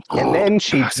shoot you." And then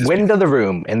she went into the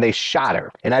room and they shot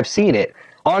her. And I've seen it.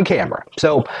 on camera.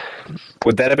 So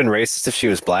would that have been racist if she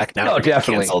was black? Now no,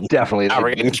 definitely, Now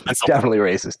we're getting canceled. definitely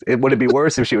racist. Would it be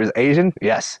worse if she was Asian?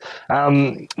 Yes.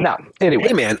 No. Anyway,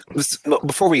 hey man,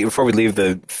 before we leave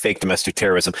the fake domestic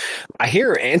terrorism, I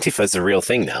hear Antifa is a real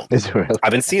thing now. Is it real?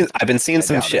 I've been seeing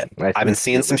some shit. I've been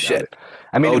seeing some shit.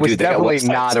 I mean, it was definitely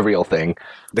not a real thing.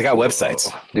 They got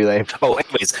websites. Do they? Oh,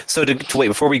 anyways, so to wait,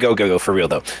 before we go for real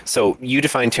though. So you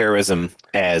define terrorism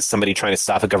as somebody trying to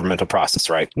stop a governmental process,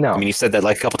 right? No. I mean, you said that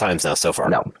like a couple times now so far.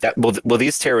 No. Will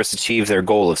these terrorists achieve their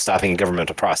goal of stopping a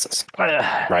governmental process?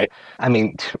 Right? I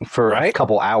mean, for a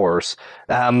couple hours.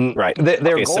 Right.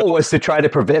 Their goal was to try to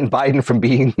prevent Biden from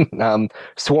being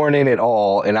sworn in at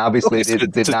all, and obviously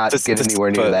it did not get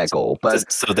anywhere near that goal.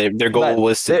 But so their goal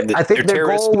was to. I think their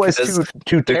goal was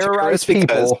to terrorize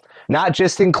people, not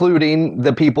just including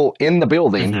the people in the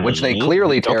building, which they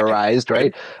clearly terrorized,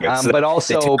 right? So but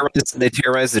also they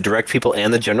terrorized the direct people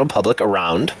and the general public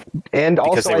around, and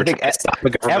also I think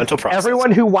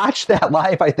everyone who watched that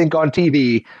live, I think on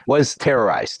TV, was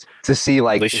terrorized to see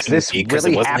like, is this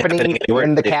really happening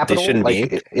in the Capitol? It shouldn't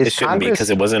be. It shouldn't be because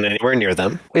it wasn't anywhere near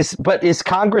them. But is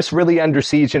Congress really under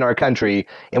siege in our country?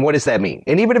 And what does that mean?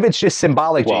 And even if it's just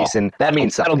symbolic, Jason, that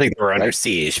means something. I don't think they were under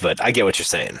siege, but I get what you're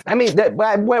saying. I mean,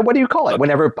 what do you call it?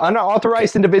 Whenever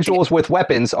unauthorized individuals with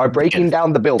weapons are breaking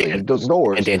down the building, the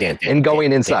doors, and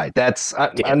going inside, that's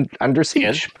under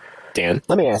siege. Dan,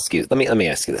 let me ask you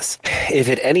this. If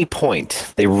at any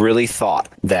point they really thought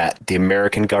that the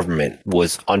American government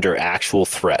was under actual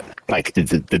threat, like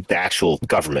the actual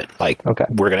government, like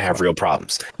we're going to have real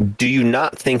problems, do you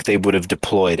not think they would have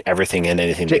deployed everything and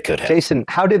anything they could have? Jason,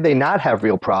 how did they not have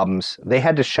real problems? They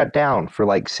had to shut down for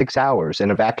like 6 hours and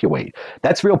evacuate.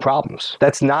 That's real problems.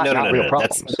 That's not real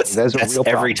problems. That's real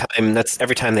every problem. That's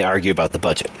every time they argue about the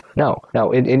budget. No,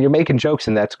 and you're making jokes,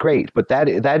 and that's great, but that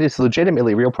is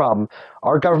legitimately a real problem.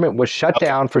 Our government was shut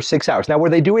down for 6 hours. Now, were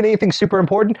they doing anything super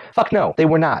important? Fuck no, they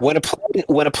were not. When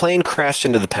a plane crashed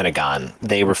into the Pentagon,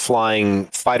 they were flying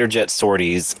fighter jet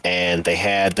sorties, and they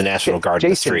had the National Guard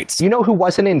in the streets. You know who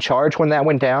wasn't in charge when that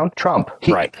went down? Trump.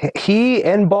 He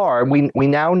and Barr, we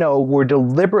now know, were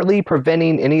deliberately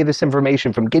preventing any of this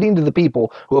information from getting to the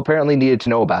people who apparently needed to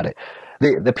know about it.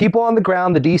 The people on the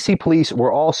ground, the D.C. police,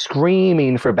 were all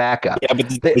screaming for backup. Yeah, but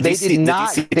they did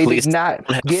not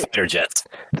get fighter jets.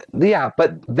 Yeah,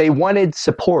 but they wanted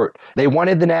support. They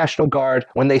wanted the National Guard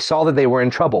when they saw that they were in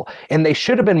trouble. And they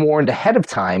should have been warned ahead of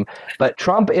time, but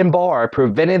Trump and Barr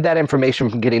prevented that information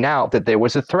from getting out that there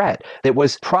was a threat that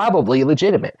was probably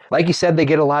legitimate. Like you said, they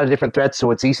get a lot of different threats, so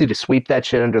it's easy to sweep that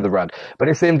shit under the rug. But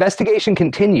if the investigation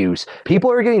continues,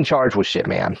 people are getting charged with shit,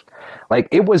 man. Like,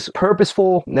 it was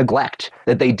purposeful neglect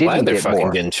that they didn't get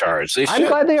more. Getting charged. I'm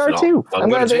glad they are too. I'm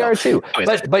glad they are too.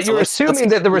 But you're assuming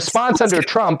that the response under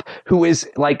Trump, who is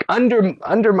like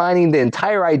undermining the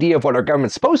entire idea of what our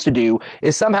government's supposed to do,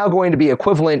 is somehow going to be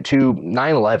equivalent to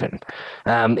 9/11.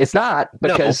 It's not,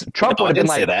 because Trump would have been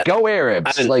like, "Go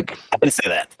Arabs!" I didn't say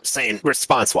that. I'm saying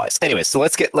response-wise. Anyway, so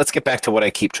let's get back to what I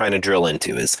keep trying to drill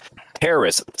into is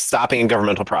terrorism, stopping a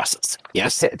governmental process.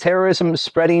 Yes? Terrorism,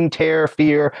 spreading terror,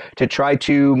 fear to try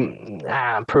to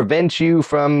prevent you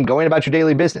from going about your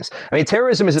daily business. I mean,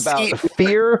 terrorism is about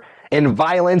fear and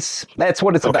violence. That's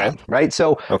what it's about, right?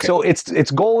 So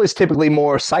its goal is typically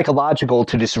more psychological,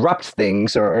 to disrupt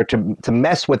things or to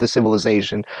mess with the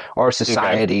civilization or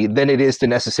society than it is to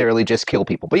necessarily just kill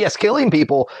people. But yes, killing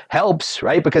people helps,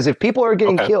 right? Because if people are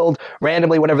getting killed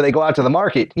randomly whenever they go out to the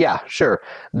market, yeah, sure,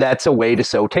 that's a way to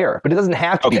sow terror. But it doesn't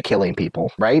have to be killing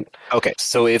people, right? Okay,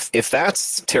 so if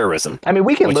that's terrorism, I mean,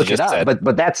 we can look it up,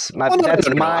 but that's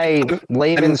my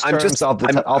layman's terms off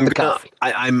the cuff.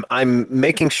 I'm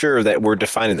making sure that we're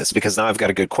defining this, because now I've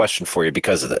got a good question for you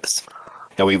because of this.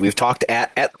 Now, we've talked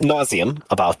at nauseum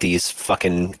about these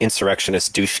fucking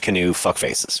insurrectionist douche canoe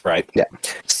fuckfaces, right? Yeah.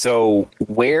 So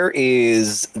where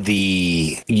is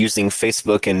the using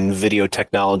Facebook and video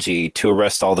technology to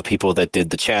arrest all the people that did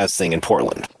the Chaz thing in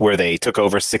Portland, where they took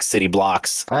over 6 city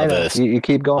blocks? I know. You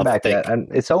keep going back to that, and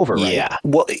it's over, right? Yeah.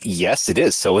 Well, yes, it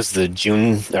is. So is the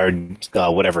January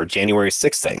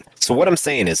 6th thing. So what I'm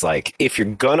saying is, like, if you're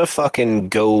gonna fucking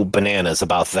go bananas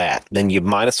about that, then you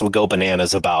might as well go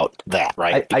bananas about that,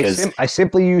 right? I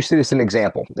simply used it as an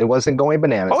example. It wasn't going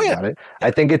bananas about it.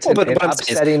 I think it's an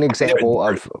upsetting example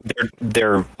of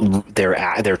they're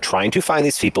trying to find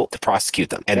these people to prosecute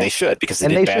them, and they should, because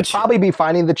they should probably be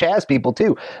finding the Chaz people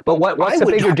too. But what's the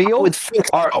bigger deal?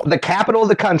 Are the capital of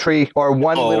the country or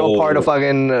one little part of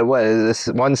fucking what is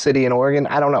this, one city in Oregon?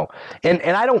 I don't know, and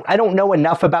I don't know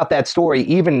enough about that story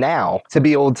even now to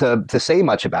be able to say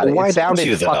much about it. Why it sounded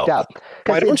don't you, fucked up.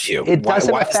 Why don't you? It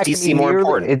doesn't why affect is DC me more nearly,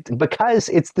 important? because because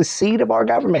it's the seat of our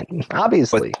government,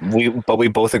 obviously. But we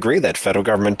both agree that federal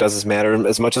government doesn't matter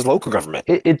as much as local government.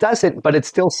 It doesn't, but it's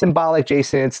still symbolic,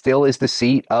 Jason. It still is the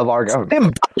seat of our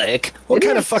government. Symbolic? What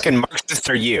kind of fucking Marxist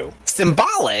are you?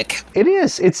 Symbolic? It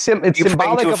is. It's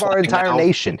symbolic of our entire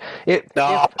nation. If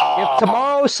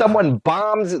tomorrow someone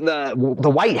bombs the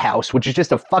White House, which is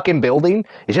just a fucking building,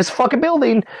 it's just a fucking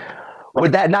building.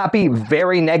 Would that not be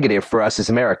very negative for us as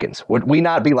Americans? Would we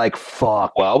not be like,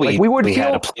 fuck? Well, we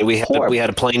had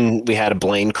a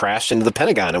plane crash into the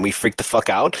Pentagon, and we freaked the fuck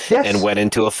out and went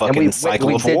into a fucking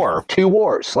cycle of war. 2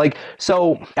 wars.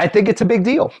 So I think it's a big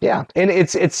deal. Yeah. And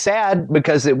it's sad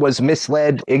because it was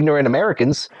misled, ignorant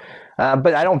Americans.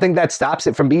 But I don't think that stops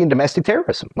it from being domestic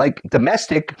terrorism.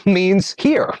 Domestic means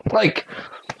here.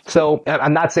 So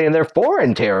I'm not saying they're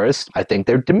foreign terrorists. I think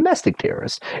they're domestic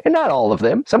terrorists. And not all of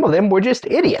them. Some of them were just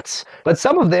idiots. But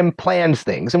some of them planned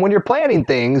things. And when you're planning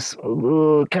things,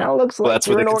 kind of looks like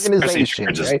you're an organization.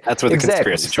 Right? That's where the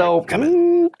conspiracy so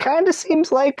kind of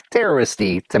seems like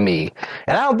terroristy to me.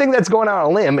 And I don't think that's going out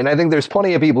on a limb. And I think there's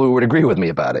plenty of people who would agree with me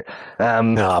about it.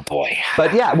 Oh, boy.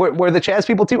 But yeah, were the Chaz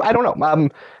people too? I don't know.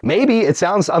 Maybe it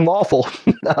sounds unlawful.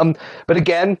 But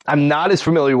again, I'm not as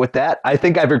familiar with that. I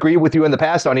think I've agreed with you in the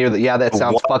past on here that, that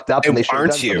sounds fucked up and they should have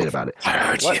done something about it.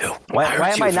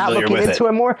 Why am I not looking into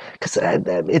it more? Because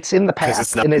it's in the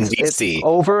past and it's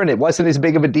over and it wasn't as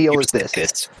big of a deal as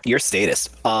this. Your status.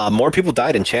 More people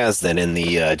died in Chaz than in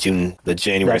the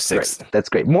January 6th. That's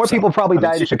great. More people probably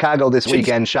died in Chicago this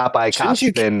weekend shot by cops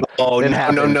than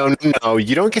happened. No.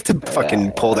 You don't get to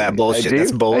fucking pull that bullshit.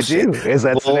 That's bullshit. I do.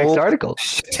 That's the next article.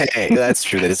 Hey, that's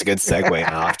true. That is a good segue.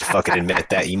 I'll have to fucking admit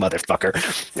that, you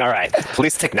motherfucker. All right.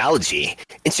 Police technology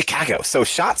in Chicago. So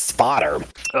Shot Spotter.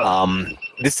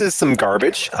 This is some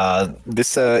garbage.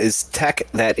 This is tech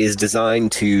that is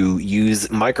designed to use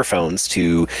microphones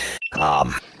to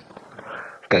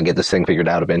gonna get this thing figured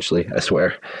out eventually, I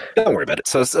swear. Don't worry about it.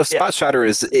 So a spot shotter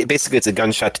is basically it's a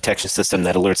gunshot detection system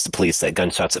that alerts the police that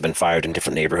gunshots have been fired in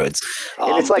different neighborhoods.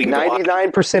 And it's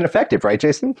 99% effective, right,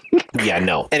 Jason? Yeah,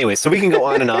 no. Anyway, so we can go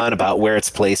on and on about where it's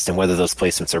placed and whether those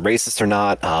placements are racist or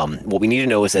not. What we need to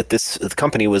know is that the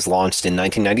company was launched in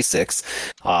 1996.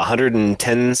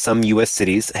 110 some U.S.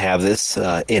 cities have this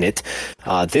in it.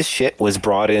 This shit was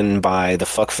brought in by the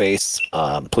fuckface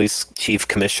police chief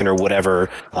commissioner, whatever,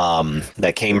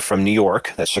 that came from New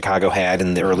York that Chicago had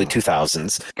in the early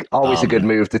 2000s. Always a good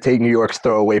move to take New York's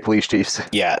throwaway police chiefs.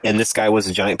 Yeah, and this guy was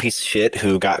a giant piece of shit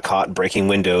who got caught breaking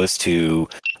windows to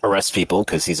arrest people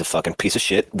because he's a fucking piece of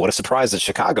shit. What a surprise that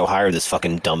Chicago hired this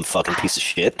fucking dumb fucking piece of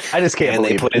shit. I just can't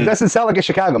believe it. It doesn't sound like a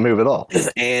Chicago move at all.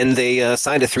 And they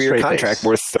signed a 3-year contract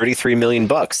worth $33 million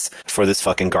for this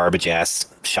fucking garbage ass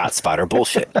Shot Spotter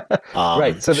bullshit.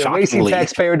 Right, so they're wasting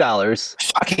taxpayer dollars.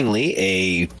 Shockingly,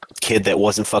 a kid that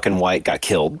wasn't fucking white got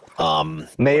killed.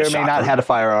 May or may not had a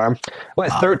firearm. Well,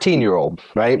 a 13-year-old,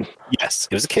 right? Yes,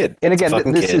 it was a kid. And again,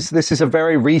 this is a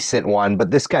very recent one, but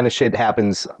this kind of shit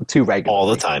happens too regularly. All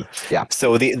the time. Yeah.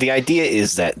 So the idea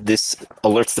is that this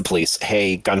alerts the police,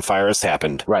 hey, gunfire has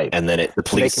happened. Right. And then the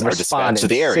police are dispatched to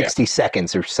the area. 60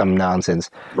 seconds or some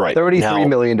nonsense. Right. $33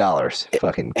 million.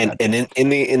 Fucking and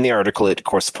in the article, it of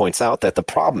course points out that the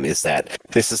problem is that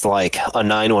this is like a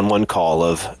 911 call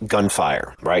of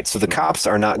gunfire, right? So the cops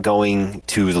are not going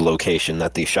to the location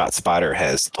that the Shot Spotter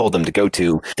has told them to go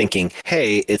to, thinking,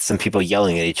 hey, it's some people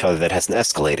yelling at each other that hasn't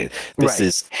escalated. This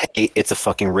is, hey, it's a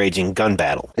fucking raging gun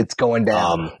battle. It's going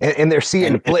down. And they're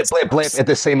seeing blip at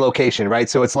the same location, right?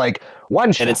 So it's like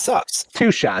one shot. And it sucks.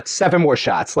 2 shots, 7 more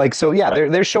shots.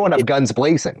 They're showing up guns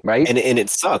blazing, right? And it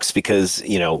sucks because,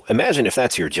 imagine if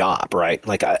that's your job, right?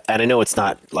 And I know it's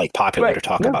not popular to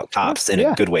talk about cops in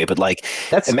a good way, but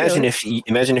imagine if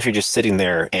you're just sitting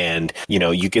there and,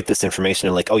 you get this information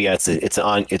and oh yeah, it's a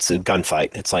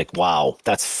gunfight. It's like, wow,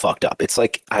 that's fucked up. It's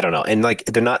like, I don't know. And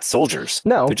they're not soldiers.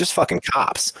 No. They're just fucking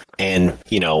cops. And,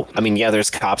 there's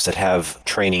cops that have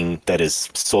training that is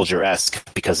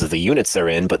soldier-esque because of the units they're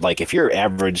in. But if you're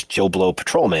average Joe Blow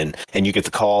patrolman and you get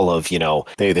the call of,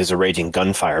 there's a raging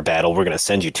gunfire battle, we're going to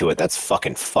send you to it. That's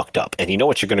fucking fucked up. And you know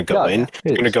what you're going to go in?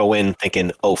 You're going to go in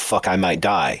thinking, oh, fuck, I might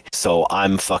die. So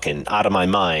I'm fucking out of my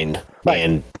mind. Right.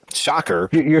 And shocker,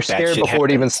 you're scared before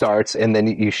it even starts, and then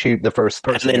you shoot the first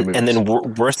person. And then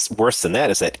worse than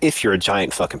that is that if you're a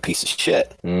giant fucking piece of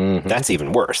shit, that's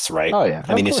even worse, right? Oh yeah.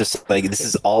 It's just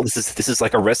this is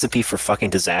like a recipe for fucking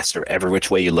disaster every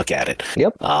which way you look at it.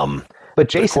 Yep. But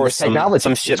Jason, of course, technology,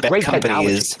 some shitbag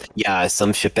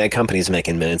companies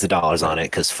making millions of dollars on it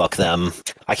because fuck them.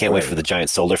 I can't wait for the giant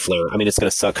solar flare. It's going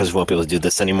to suck because we won't be able to do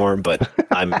this anymore, but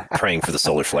I'm praying for the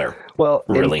solar flare. Well,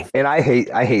 really, and I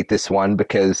hate this one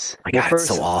because my God, it's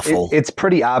so awful. It's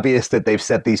pretty obvious that they've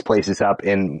set these places up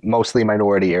in mostly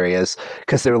minority areas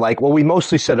because they're like, well, we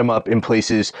mostly set them up in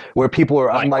places where people are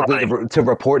unlikely to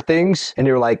report things, and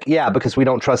you're like, yeah, because we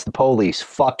don't trust the police.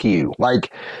 Fuck you.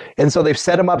 Like, and so they've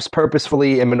set them up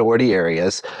purposefully in minority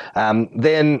areas.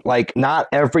 Then, like, not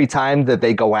every time that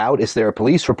they go out is there a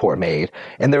police report made,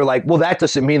 and they're like, well, that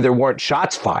doesn't mean there weren't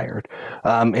shots fired.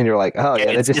 And you're like, oh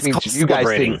yeah, that just means you guys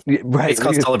didn't. Right. It's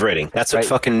called celebrating. That's what right.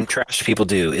 fucking trash people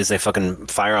do, is they fucking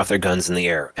fire off their guns in the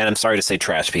air. And I'm sorry to say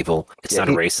trash people. It's not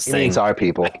a racist thing. Means our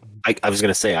people. I was going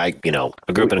to say, I grew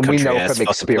up in a country ass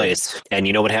fucking place. And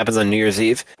you know what happens on New Year's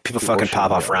Eve? People fucking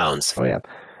pop off rounds. Oh, yeah.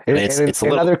 It's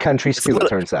in other countries too, it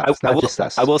turns out. It's not just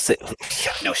us. I will say,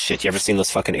 no shit. You ever seen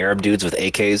those fucking Arab dudes with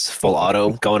AKs, full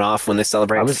auto, going off when they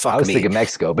celebrate? I was thinking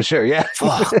Mexico, but sure, yeah.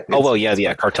 Oh well,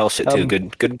 yeah, cartel shit too.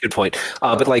 Good point.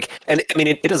 But like, and I mean,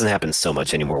 it doesn't happen so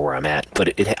much anymore where I'm at.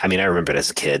 But I mean, I remember it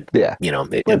as a kid. Yeah,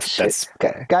 that's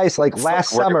guys. Like last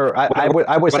summer,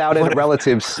 I was out at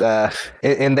relatives,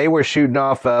 and they were shooting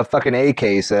off fucking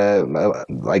AKs,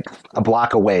 like a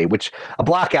block away. Which a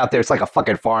block out there, it's like a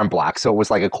fucking farm block, so it was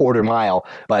like a quarter mile,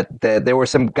 but there were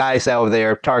some guys out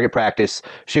there, target practice,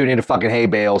 shooting into fucking hay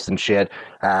bales and shit,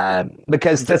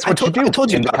 because that's what you do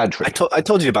in the country. I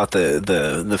told you about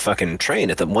the fucking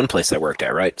train at the one place I worked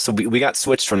at, right? So we got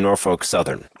switched from Norfolk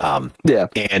Southern. Yeah.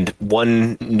 And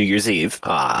one New Year's Eve,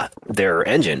 their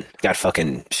engine got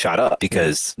fucking shot up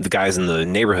because the guys in the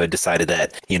neighborhood decided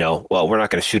that, well, we're not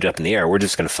going to shoot it up in the air. We're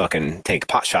just going to fucking take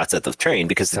pot shots at the train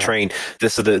because the train,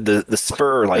 the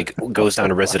spur like goes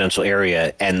down a residential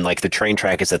area, and like the train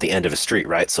track is at the end of a street,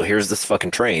 right? So here's this fucking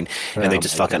train, and they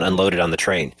just fucking unloaded on the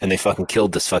train, and they fucking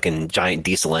killed this fucking giant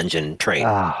diesel engine train.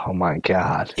 Oh my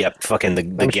God. Yep. Fucking the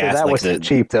gas. Sure that was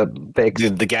cheap to fix.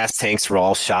 The gas tanks were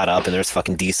all shot up, and there's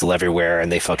fucking diesel everywhere,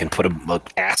 and they fucking put a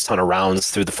ass ton of rounds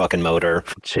through the fucking motor.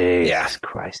 Jesus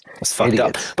Christ. It's fucked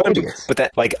up. But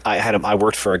that, like, I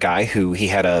worked for a guy who he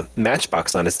had a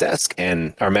matchbox on his desk,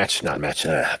 matchbox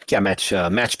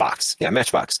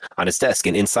on his desk,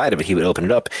 and inside of it he would open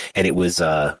it up, and it was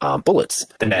bullets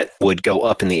that would go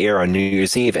up in the air on New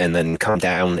Year's Eve and then come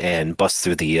down and bust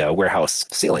through the warehouse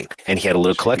ceiling. And he had a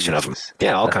little collection of them.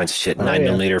 Yeah, all kinds of shit.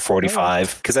 9mm,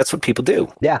 45, because that's what people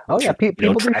do. Yeah. Oh yeah.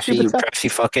 People do trashy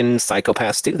fucking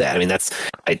psychopaths do that. I mean,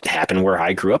 it happened where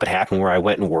I grew up. It happened where I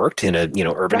went and worked in a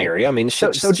urban area. I mean,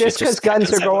 so just because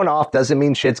guns are going off doesn't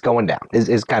mean shit's going down.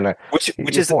 Is kind of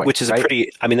which is a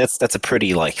pretty. I mean, that's a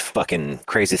pretty like fucking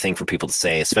crazy thing for people to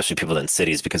say, especially people in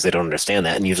cities, because they don't understand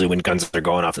that. And usually when guns are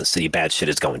going off in the city, bad shit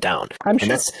is going down. I'm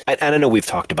sure. And I know we've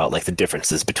talked about like the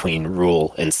differences between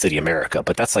rural and city America,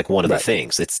 but that's like one of the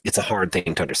things. It's a hard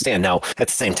thing to understand. Now, at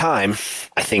the same time,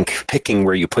 I think picking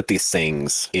where you put these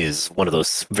things is one of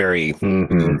those very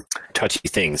touchy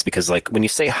things, because like when you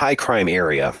say high crime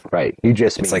area, right? You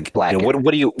just it's mean like black.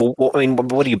 What are you? What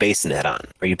are you basing that on?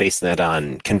 Are you basing that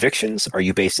on convictions? Are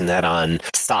you basing that on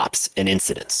stops and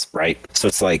incidents? Right. So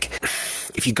it's like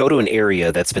if you go to an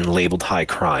area that's been labeled high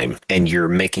crime and you're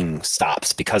making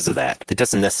stops because of that, that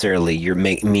doesn't necessarily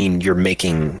mean you're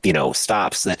making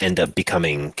stops that end up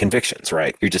becoming convictions,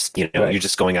 right? You're just you're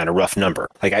just going on a rough number.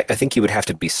 Like I think you would have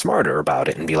to be smarter about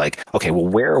it and be like, okay, well,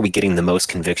 where are we getting the most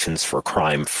convictions for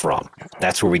crime from?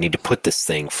 That's where we need to put this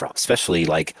thing from, especially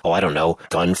like, I don't know,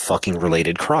 gun fucking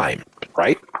related crime,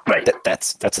 right? Right.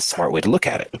 That's a smart way to look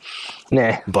at it.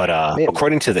 Nah. But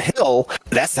according to The Hill,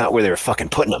 that's not where they're fucking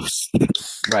putting them.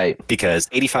 Right. Because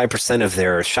 85% of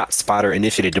their shot spotter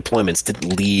initiated deployments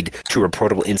didn't lead to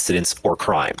reportable incidents or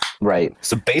crime. Right.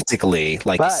 So basically,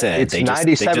 like you said, it's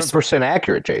 97%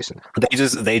 accurate, Jason.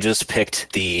 They just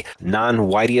picked the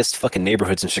non-whitest fucking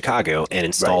neighborhoods in Chicago and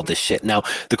installed this shit. Now,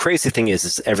 the crazy thing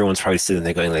is everyone's probably sitting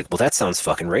there going like, well, that sounds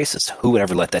fucking racist. Who would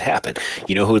ever let that happen?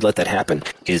 You know who would let that happen?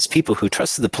 Is people who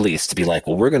trusted the police to be like,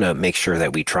 well, we're going to make sure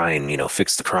that we try and,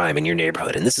 fix the crime in your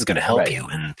neighborhood, and this is going to help you.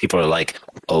 And people are like,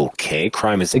 okay,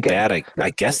 crime is bad. I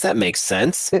guess that makes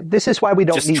sense. This is why we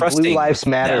don't need Blue Lives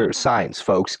Matter signs,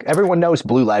 folks. Everyone knows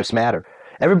Blue Lives Matter.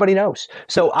 Everybody knows.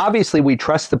 So obviously we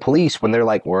trust the police when they're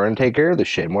like, we're going to take care of the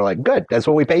shit. And we're like, good. That's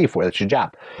what we pay you for. That's your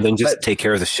job. Then just take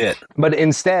care of the shit. But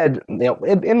instead,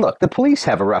 and look, the police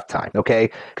have a rough time, okay?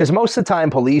 Because most of the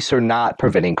time, police are not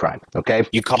preventing crime, okay?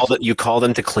 You call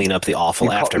them to clean up the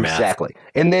awful aftermath. Exactly.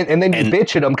 And then you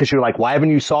bitch at them because you're like, why haven't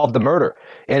you solved the murder?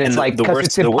 And it's like, because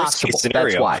it's impossible. Worst case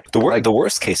scenario, that's why. The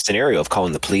worst case scenario of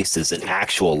calling the police is an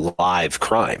actual live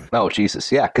crime. Oh,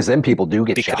 Jesus. Yeah, because then people do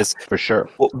get shot, for sure.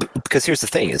 Well, because here's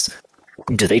the thing is,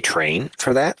 Do they train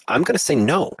for that? I'm going to say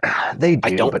no. They do,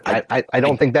 I don't. but I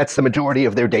don't think that's the majority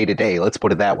of their day to day. Let's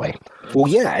put it that way. Well,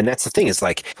 yeah, and that's the thing is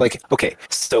like okay,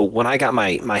 so when I got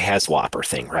my HAZWOPER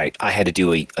thing, right, I had to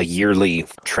do a yearly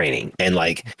training, and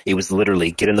like it was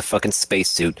literally get in the fucking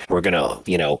spacesuit. We're gonna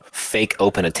fake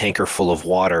open a tanker full of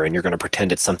water, and you're gonna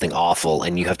pretend it's something awful,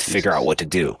 and you have to figure out what to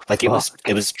do. Like it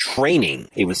was training,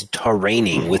 it was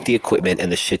training with the equipment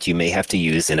and the shit you may have to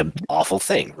use in an awful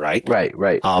thing, right?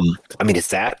 Right. I mean, is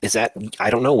that I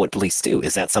don't know what police do.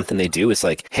 Is that something they do? It's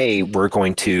like, hey, we're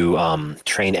going to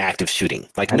train active shooting.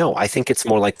 Like, no, I think it's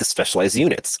more like the specialized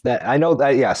units. That I know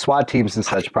that, yeah, SWAT teams and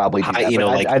such probably do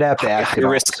that, I'd have to ask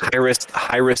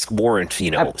high risk warrant.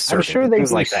 I'm sure they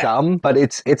do some, but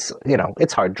it's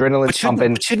hard. Adrenaline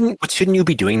pumping. Shouldn't you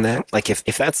be doing that? Like,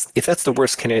 if that's the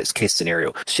worst case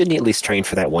scenario, shouldn't you at least train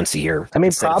for that once a year? I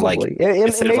mean, probably.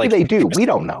 And maybe they do. We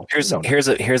don't know.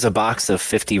 Here's a box of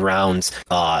 50 rounds.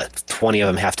 20 of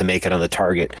them have to make it on the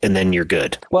target, and then you're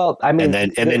good. Well, I mean,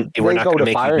 and then we're not going to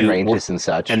make firing ranges and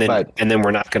such, and then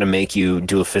we're not going to make you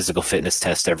do a physical fitness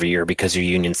test every year because your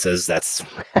union says that's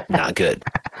not good.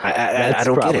 I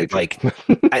don't get it. Like,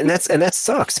 and that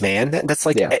sucks, man. That's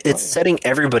like it's setting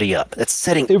everybody up. That's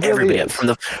setting everybody up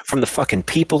from the fucking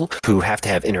people who have to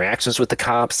have interactions with the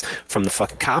cops, from the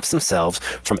fucking cops themselves,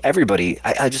 from everybody.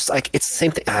 I just like it's the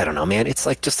same thing. I don't know, man. It's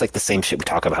like just like the same shit we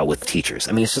talk about with teachers.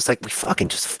 I mean, it's just like we fucking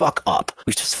just fuck up.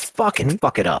 We just fucking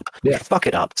fuck it up. Yeah. We fuck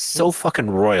it up so fucking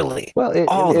royally. Well,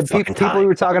 people who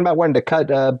were talking about wanting to cut,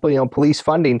 police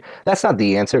funding. That's not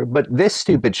the answer. But this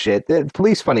stupid shit,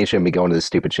 police funding shouldn't be going to this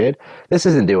stupid shit. This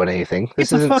isn't doing anything.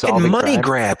 This isn't a fucking solving money crime.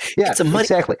 grab. Yeah, it's a money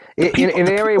exactly. In an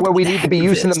area where we need to be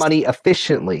using the money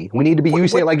efficiently. We need to be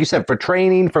using it, like you said, for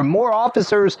training, for more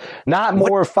officers, not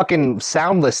more fucking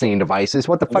sound listening devices.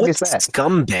 What the fuck is that?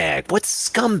 What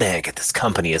scumbag at this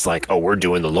company is like, oh, we're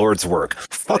doing the Lord's work.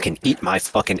 Fucking eat my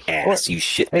fucking ass, you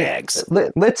shitbags.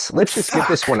 Let's just get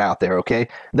this one out there, okay?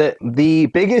 The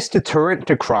biggest deterrent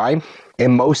to crime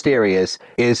in most areas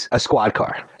is a squad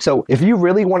car. So if you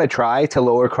really want to try to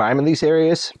lower crime in these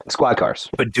areas, squad cars.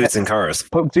 Put dudes in cars.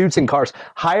 Put dudes in cars.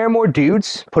 Hire more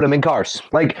dudes, put them in cars.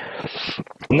 Like,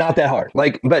 not that hard.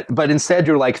 Like, but instead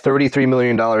you're like $33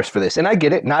 million for this. And I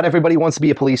get it. Not everybody wants to be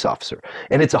a police officer.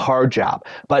 And it's a hard job.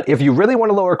 But if you really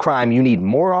want to lower crime, you need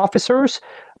more officers,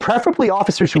 preferably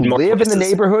officers who live in the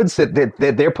neighborhoods that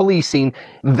they're policing,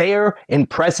 there and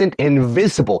present and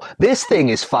visible. This thing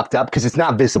is fucked up because it's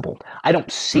not visible. I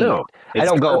don't see it. I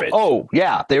don't go, oh,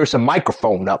 yeah, there's a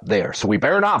microphone up there, so we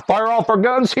better not fire off our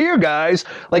guns here, guys.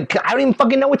 Like, I don't even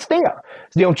fucking know it's there.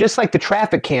 Just like the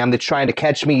traffic cam that's trying to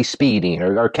catch me speeding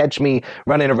or catch me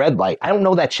running a red light. I don't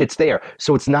know that shit's there,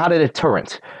 so it's not a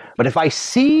deterrent. But if I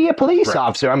see a police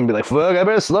officer, I'm going to be like, fuck, I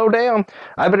better slow down.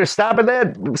 I better stop at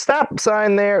that stop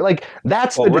sign there. Like,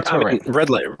 that's the deterrent. Red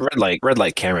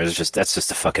light cameras, that's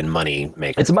just a fucking money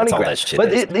maker. It's a money grab.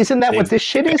 But isn't that what this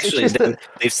shit is? Actually, it's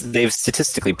just they've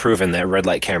statistically proven that red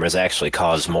light cameras actually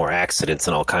cause more accidents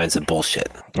and all kinds of bullshit.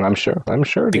 I'm sure.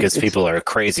 Because people are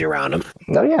crazy around them.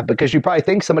 No, yeah, because you probably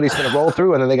think somebody's going to roll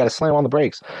through and then they got to slam on the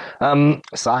brakes. Anyway.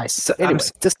 This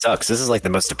sucks. This is like the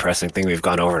most depressing thing we've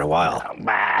gone over in a while.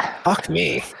 Fuck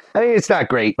me. I mean, it's not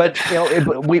great, but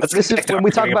this is when we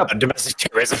talk about domestic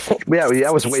terrorism. Yeah,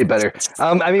 that was way better.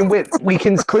 I mean, we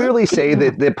can clearly say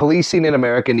that the policing in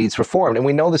America needs reform, and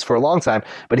we know this for a long time.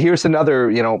 But here's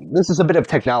another, this is a bit of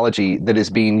technology that is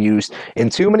being used in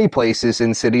too many places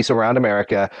in cities around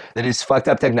America that is fucked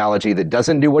up technology that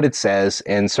doesn't do what it says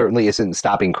and certainly isn't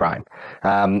stopping crime.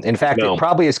 In fact, it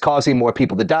probably is causing more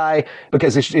people to die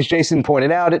because, as Jason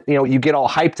pointed out, you get all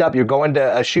hyped up. You're going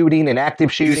to a shooting, an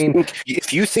active shooting.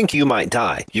 If you think you might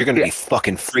die, you're going to be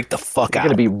fucking freaked the fuck out.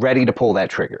 You're going to be ready to pull that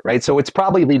trigger, right? So it's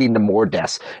probably leading to more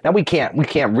deaths. Now we can't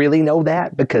really know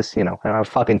that because I have a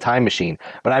fucking time machine,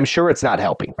 but I'm sure it's not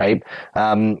helping, right?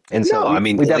 And so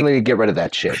we definitely need to get rid of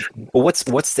that shit. Well, what's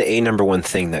the number one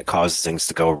thing that causes things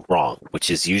to go wrong? Which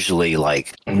is usually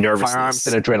like nervousness, firearms,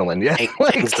 and adrenaline,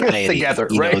 anxiety together,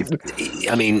 right?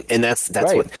 I mean, and that's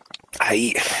right. What.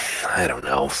 I don't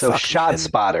know. So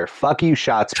ShotSpotter, fuck you,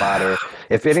 ShotSpotter.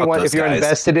 If you're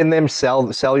invested in them,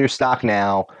 sell your stock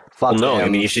now. Fuck them. I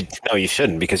mean, you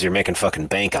shouldn't because you're making fucking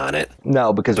bank on it.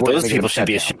 No, because those people should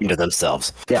be ashamed of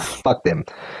themselves. Yeah, fuck them.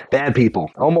 Bad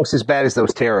people, almost as bad as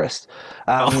those terrorists.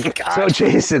 So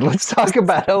Jason, let's talk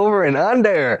about over and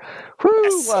under.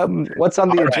 Woo! What's on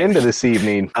the agenda this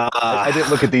evening? I didn't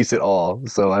look at these at all,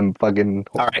 so I'm fucking...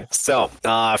 All right, so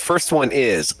first one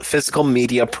is physical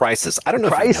media prices. I don't know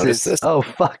if you've noticed this. Oh,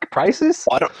 fuck, prices?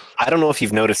 Well, I don't know if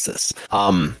you've noticed this,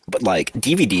 but like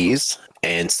DVDs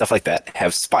and stuff like that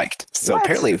have spiked. So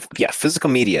apparently,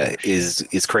 physical media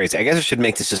is crazy. I guess I should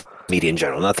make this just media in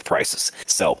general, not the prices.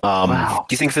 So, Wow.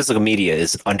 do you think physical media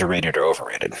is underrated or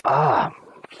overrated? Ah,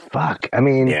 fuck. I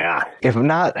mean, Yeah. if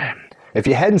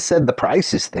you hadn't said the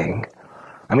prices thing,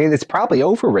 I mean, it's probably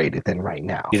overrated then right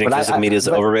now. You think But physical media is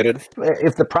but overrated?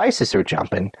 if the prices are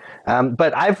jumping,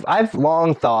 but I've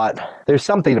long thought there's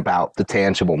something about the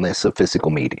tangibleness of physical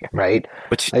media, right?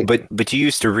 But you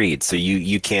used to read, so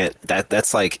you can't.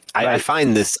 That's like I Right.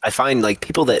 find like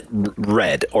people that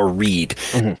read or read,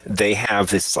 Mm-hmm. they have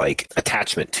this like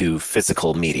attachment to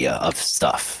physical media of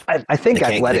stuff. I think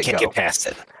I've let they it can't go. get past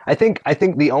it. I think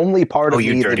the only part of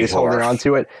you me that dirty is holding whore. on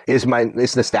to it is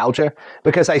nostalgia,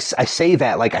 because I say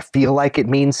that like I feel like it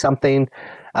means something,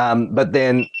 but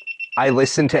then I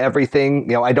listen to everything.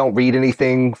 You know, I don't read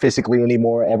anything physically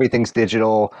anymore. Everything's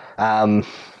digital.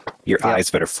 Your eyes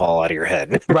better fall out of your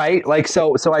head. Right? Like,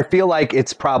 so I feel like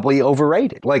it's probably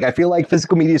overrated. Like, I feel like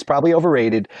physical media is probably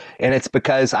overrated, and it's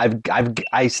because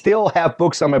I still have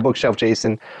books on my bookshelf,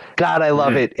 Jason. God, I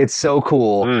love it. It's so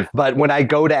cool. But when I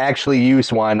go to actually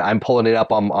use one, I'm pulling it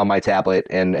up on my tablet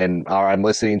or I'm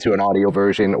listening to an audio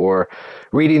version or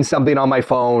reading something on my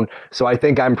phone. So I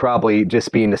think I'm probably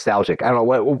just being nostalgic. I don't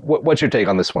know. What's your take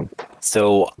on this one?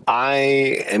 So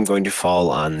I am going to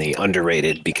fall on the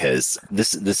underrated because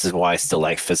this is why I still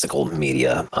like physical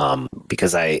media.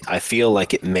 Because I feel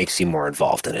like it makes you more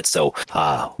involved in it. So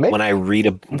when I read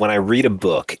a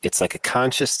book, it's like a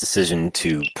conscious decision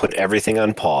to put everything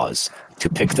on pause, to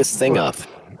pick this thing up,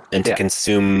 and to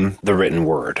consume the written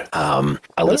word.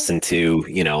 I listen to,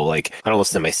 like, I don't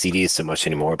listen to my CDs so much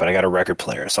anymore, but I got a record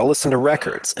player, so I'll listen to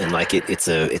records, and like it's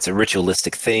a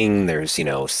ritualistic thing. There's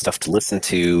stuff to listen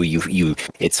to.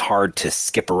 It's hard to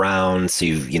skip around. So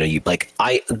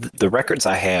the records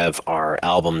I have are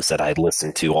albums that I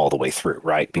listen to all the way through,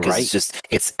 right? Because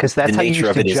it's because that's the how you nature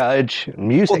used of to it judge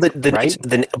music, right?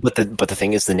 but the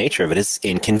thing is, the nature of it is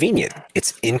inconvenient.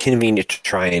 It's inconvenient to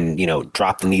try and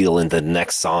drop the needle into the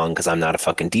next song because I'm not a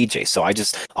fucking DJ. So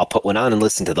I'll put one on and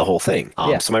listen to the whole thing.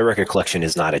 So my record collection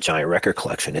is not a giant record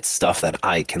collection. It's stuff that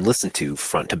I can listen to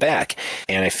front to back.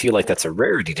 And I feel like that's a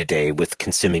rarity today with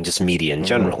consuming just media in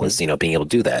general, is being able to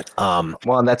do that.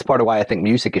 Well, and that's part of why I think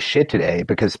music is shit today,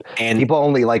 because people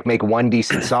only like make one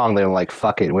decent song. They're like,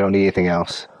 fuck it, we don't need anything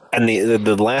else. And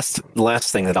the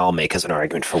last thing that I'll make as an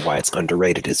argument for why it's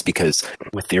underrated is because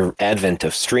with the advent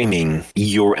of streaming,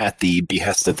 you're at the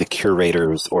behest of the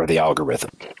curators or the algorithm.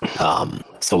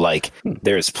 So like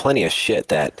there's plenty of shit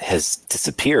that has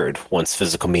disappeared once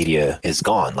physical media is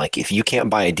gone. Like if you can't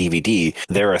buy a DVD,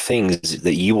 there are things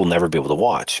that you will never be able to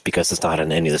watch because it's not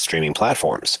on any of the streaming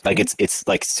platforms. Like it's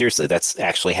like, seriously, that's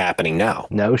actually happening now.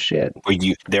 No shit. Where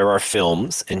there are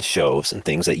films and shows and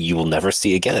things that you will never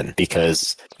see again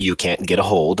because you can't get a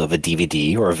hold of a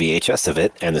DVD or a VHS of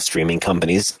it, and the streaming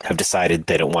companies have decided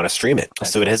they don't want to stream it.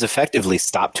 So it has effectively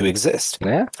stopped to exist.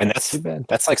 Yeah. And Too bad.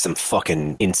 that's like some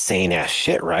fucking insane ass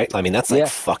shit, right? I mean, that's like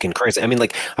fucking crazy. I mean,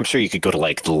 like, I'm sure you could go to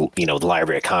like the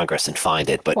Library of Congress and find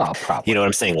it, but probably. you know what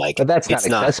I'm saying? Like, But that's not it's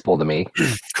accessible to me.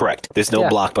 correct. There's no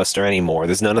Blockbuster anymore.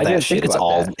 There's none of that shit. It's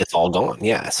all gone.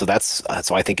 Yeah. So that's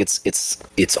why I think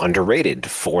it's underrated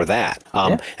for that.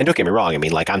 And don't get me wrong. I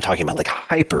mean, like, I'm talking about like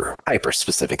hyper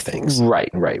specific things. Right.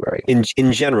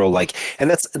 In general, like, and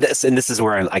this is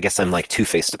where I guess I'm like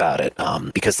two-faced about it,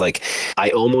 because like I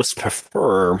almost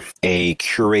prefer a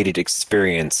curated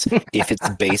experience if it's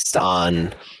based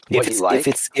on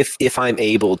if I'm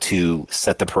able to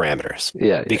set the parameters.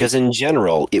 Yeah. Because in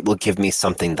general, it will give me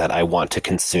something that I want to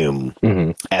consume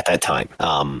at that time.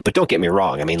 But don't get me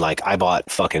wrong. I mean, like, I bought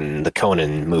fucking the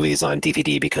Conan movies on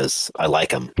DVD because I like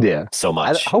them so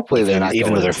much. Hopefully they're not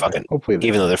even though they're fucking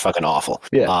fucking awful.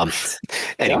 Yeah.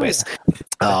 Anyways,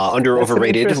 under That's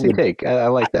overrated. an interesting take. I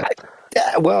like that.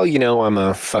 Well, I'm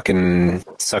a fucking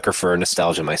sucker for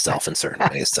nostalgia myself in certain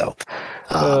ways. So,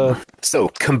 so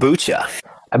kombucha.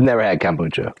 I've never had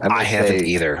kombucha. I haven't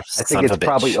either. I think it's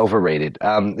probably overrated.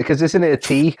 Because isn't it a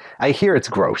tea? I hear it's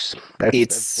gross.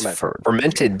 It's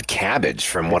fermented cabbage,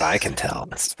 from what I can tell.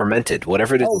 It's fermented.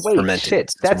 Whatever it is, it's fermented. Shit.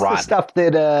 It's That's rotten. the stuff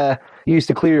that you used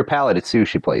to clear your palate at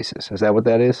sushi places. Is that what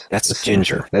that is? That's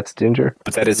ginger. That's ginger?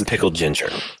 But that is pickled ginger.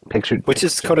 Which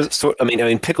is kind of I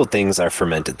mean, pickled things are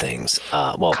fermented things.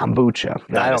 Well, kombucha.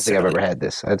 I don't think I've ever had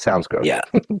this. That sounds gross. Yeah.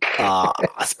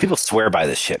 People swear by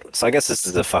this shit. So I guess this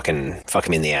is a fucking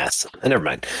me in the ass. Never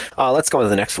mind. Let's go on to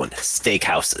the next one.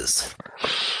 Steakhouses.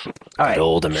 All right.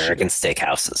 Old American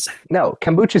steakhouses. No,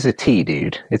 kombucha's a tea,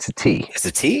 dude. It's a tea. It's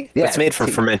a tea? Yeah, it's made from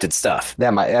fermented stuff.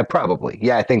 That might probably.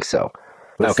 Yeah, I think so.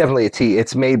 But it's Okay. definitely a tea.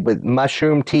 It's made with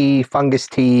mushroom tea, fungus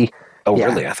tea, Oh, Yeah,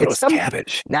 really? I thought it was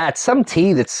cabbage. Nah, it's some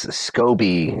tea that's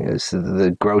SCOBY. Is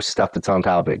the gross stuff that's on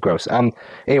top of it. Gross.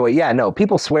 Anyway, yeah, no.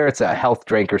 People swear it's a health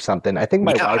drink or something. I think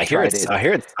my Yeah, wife I hear tried it's. it.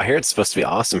 I hear it's supposed to be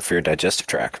awesome for your digestive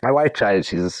tract. My wife tried it.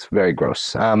 She's very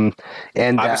gross. And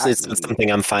Obviously, it's not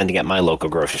something I'm finding at my local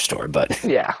grocery store, but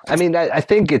yeah, I mean, I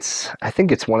think it's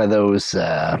one of those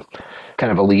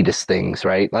kind of elitist things,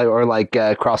 right? Or like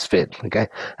CrossFit. Like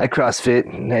I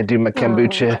CrossFit and I do my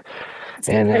kombucha,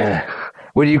 and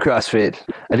where do you CrossFit?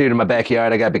 I do it in my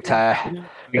backyard. I got a big tire.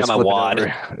 I got my wad.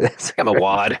 I got my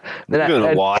wad. Then I'm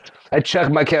doing a wad. I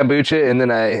chuck my kombucha, and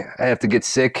then I have to get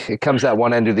sick. It comes out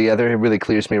one end or the other. It really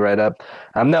clears me right up.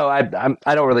 No, I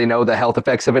don't really know the health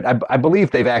effects of it. I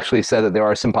believe they've actually said that there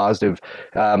are some positive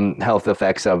health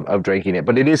effects of drinking it,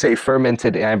 but it is a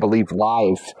fermented and I believe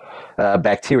live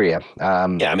bacteria.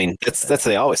 Yeah, I mean that's what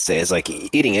they always say is like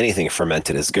eating anything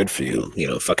fermented is good for you. You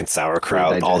know, fucking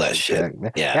sauerkraut, all that shit.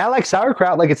 Yeah, I like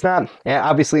sauerkraut. Like it's not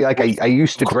obviously like I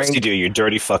used to drink. You do, you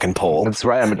dirty fucking pole. That's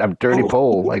right. I'm dirty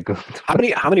pole. Like how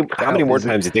many more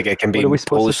times do you think I can be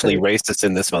Polishly racist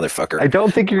in this motherfucker? I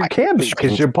don't think you can be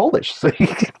because you're Polish, so you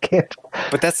can't.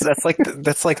 But that's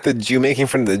like the Jew making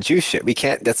fun of the Jew shit. We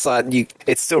can't. That's not you.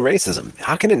 It's still racism.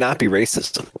 How can it not be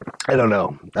racism? I don't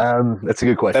know. That's a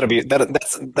good question.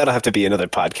 That'll have to be another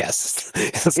podcast.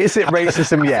 Is it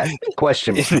racism yet?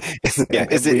 Question. Yeah.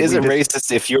 Is it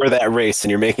racist if you're that race and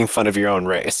you're making fun of your own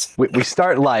race? We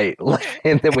start light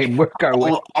and then we work our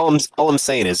way. All I'm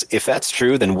saying is, if that's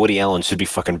true, then Woody Allen should be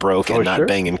fucking broke and not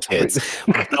banging kids.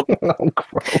 Oh,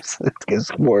 gross. It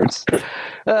gets worse.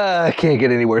 I can't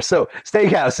get any worse. So,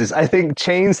 steakhouses. I think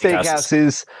chain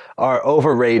steakhouses are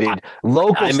overrated.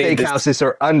 Local steakhouses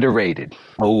are underrated.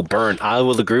 Oh, burn. I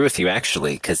will agree with you,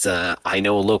 actually, because I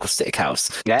know a local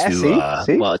steakhouse. Yeah,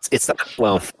 see? Well, it's not,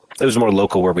 well, it was more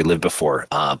local where we lived before,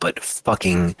 but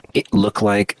fucking it looked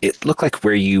like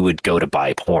where you would go to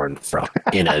buy porn from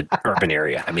in an urban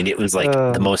area. I mean, it was like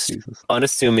the most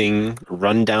unassuming,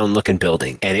 rundown looking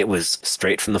building, and it was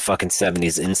straight from the fucking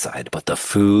 70s inside. But the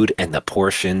food and the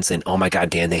portions, and oh my god,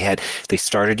 Dan, they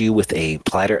started you with a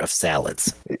platter of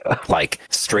salads, like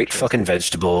straight fucking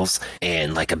vegetables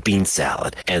and like a bean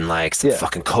salad and like some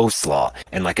fucking coleslaw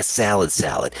and like a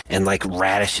salad and like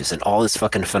radishes and all this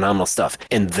fucking phenomenal stuff,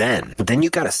 and then you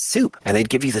got a soup, and they'd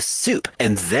give you the soup,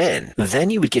 and then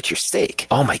you would get your steak.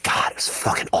 Oh my god, it was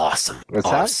fucking awesome. It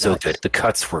was so good. The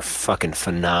cuts were fucking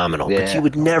phenomenal, but you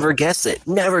would never guess it.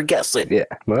 Never guess it. Yeah.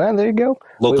 Well, there you go.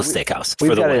 Local steakhouse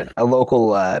for the win. A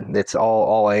local. It's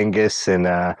all Angus, and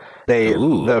the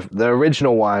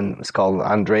original one is called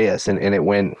Andreas, and it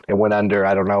went under.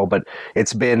 I don't know, but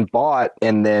it's been bought,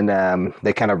 and then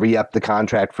they kind of re-upped the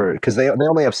contract because they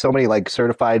only have so many like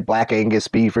certified black Angus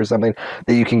beef or something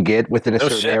that you can get within a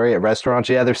certain area at restaurants.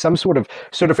 Yeah, there's some sort of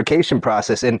certification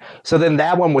process, and so then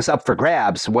that one was up for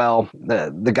grabs. Well,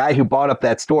 the guy who bought up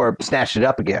that store snatched it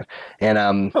up again, and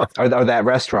or that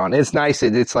restaurant. It's nice.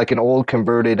 It's like an old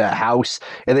converted house,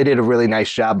 and they did a really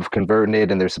nice job of converting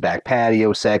it. And there's a back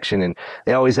patio section, and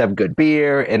they always have good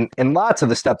beer, and lots of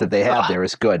the stuff that they have there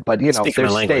is good. But you know,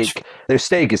 their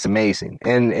steak is amazing,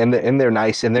 and they're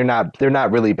nice, and they're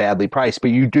not really badly priced.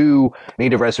 But you do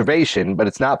need a reservation, but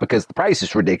it's not because the price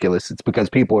is ridiculous. It's because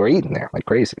people are eating there like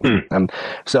crazy.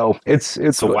 So it's.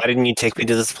 So why didn't you take me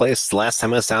to this place the last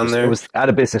time I was down there? It was out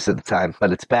of business at the time,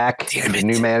 but it's back. Damn it.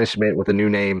 New management with a new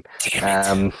name.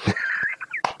 Damn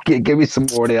it. Give me some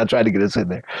warning. I'll try to get us in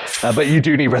there. But you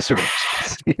do need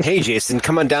reservations. Hey, Jason,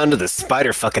 come on down to the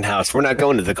spider fucking house. We're not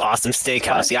going to the awesome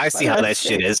steakhouse. Yeah, I see how that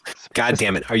shit is. God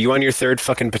damn it. Are you on your third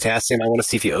fucking potassium? I want to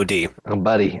see if you OD. Oh,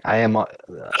 buddy, I am. No,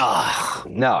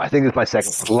 I think it's my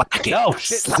second one. No,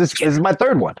 shit. This is my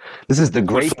third one. This is the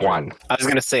grape one. I was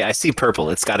going to say, I see purple.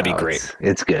 It's got to be grape.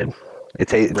 It's good. It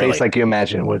tastes like you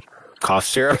imagine it would. Cough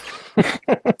syrup?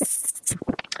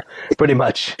 Pretty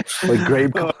much like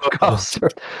grape cough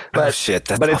syrup. But shit,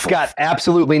 that's but it's awful. Got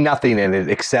absolutely nothing in it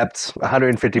except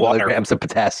 150 milligrams of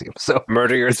potassium. So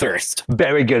murder your thirst.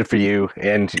 Very good for you,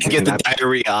 and you get the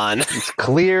diarrhea on.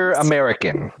 Clear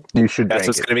American. You should. That's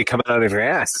what's going to be coming out of your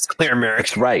ass. It's Clear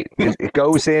American. Right. It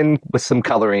goes in with some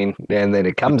coloring, and then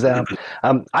it comes out.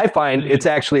 I find it's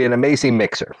actually an amazing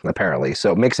mixer. Apparently,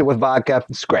 so mix it with vodka.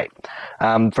 It's great.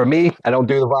 For me, I don't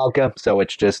do the vodka, so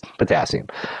it's just potassium.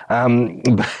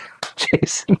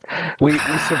 Jason, we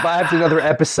survived another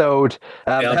episode.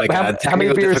 Oh my God. How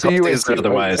many beers are you into?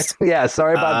 Otherwise. Yeah,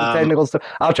 sorry about the technical stuff.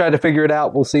 I'll try to figure it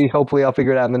out. We'll see. Hopefully, I'll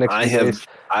figure it out in the next few days.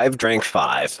 I've drank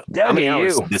 5. Look How many at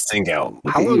hours you. did this thing go?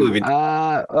 Look How at long you. have we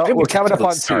been? We're coming up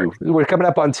on 2. We're coming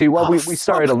up on 2. Well, we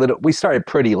started we started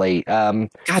pretty late. God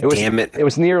damn it. It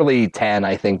was nearly 10,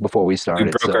 I think, before we started.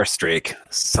 We broke our streak.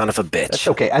 Son of a bitch. That's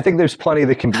okay. I think there's plenty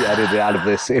that can be edited out of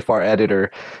this if our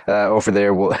editor over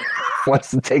there will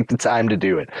wants to take the time to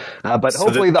do it. But So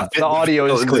hopefully the audio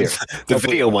is clear. The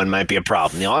video one might be a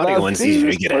problem. The audio one's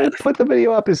easier to get at. Put the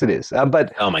video up as it is.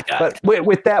 But Oh my God. But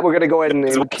with that, we're going to go ahead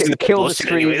and kill the bullshit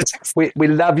stream. anyways. We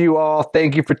love you all.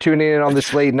 Thank you for tuning in on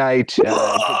this late night.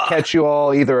 Catch you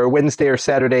all either Wednesday or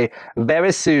Saturday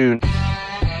very soon.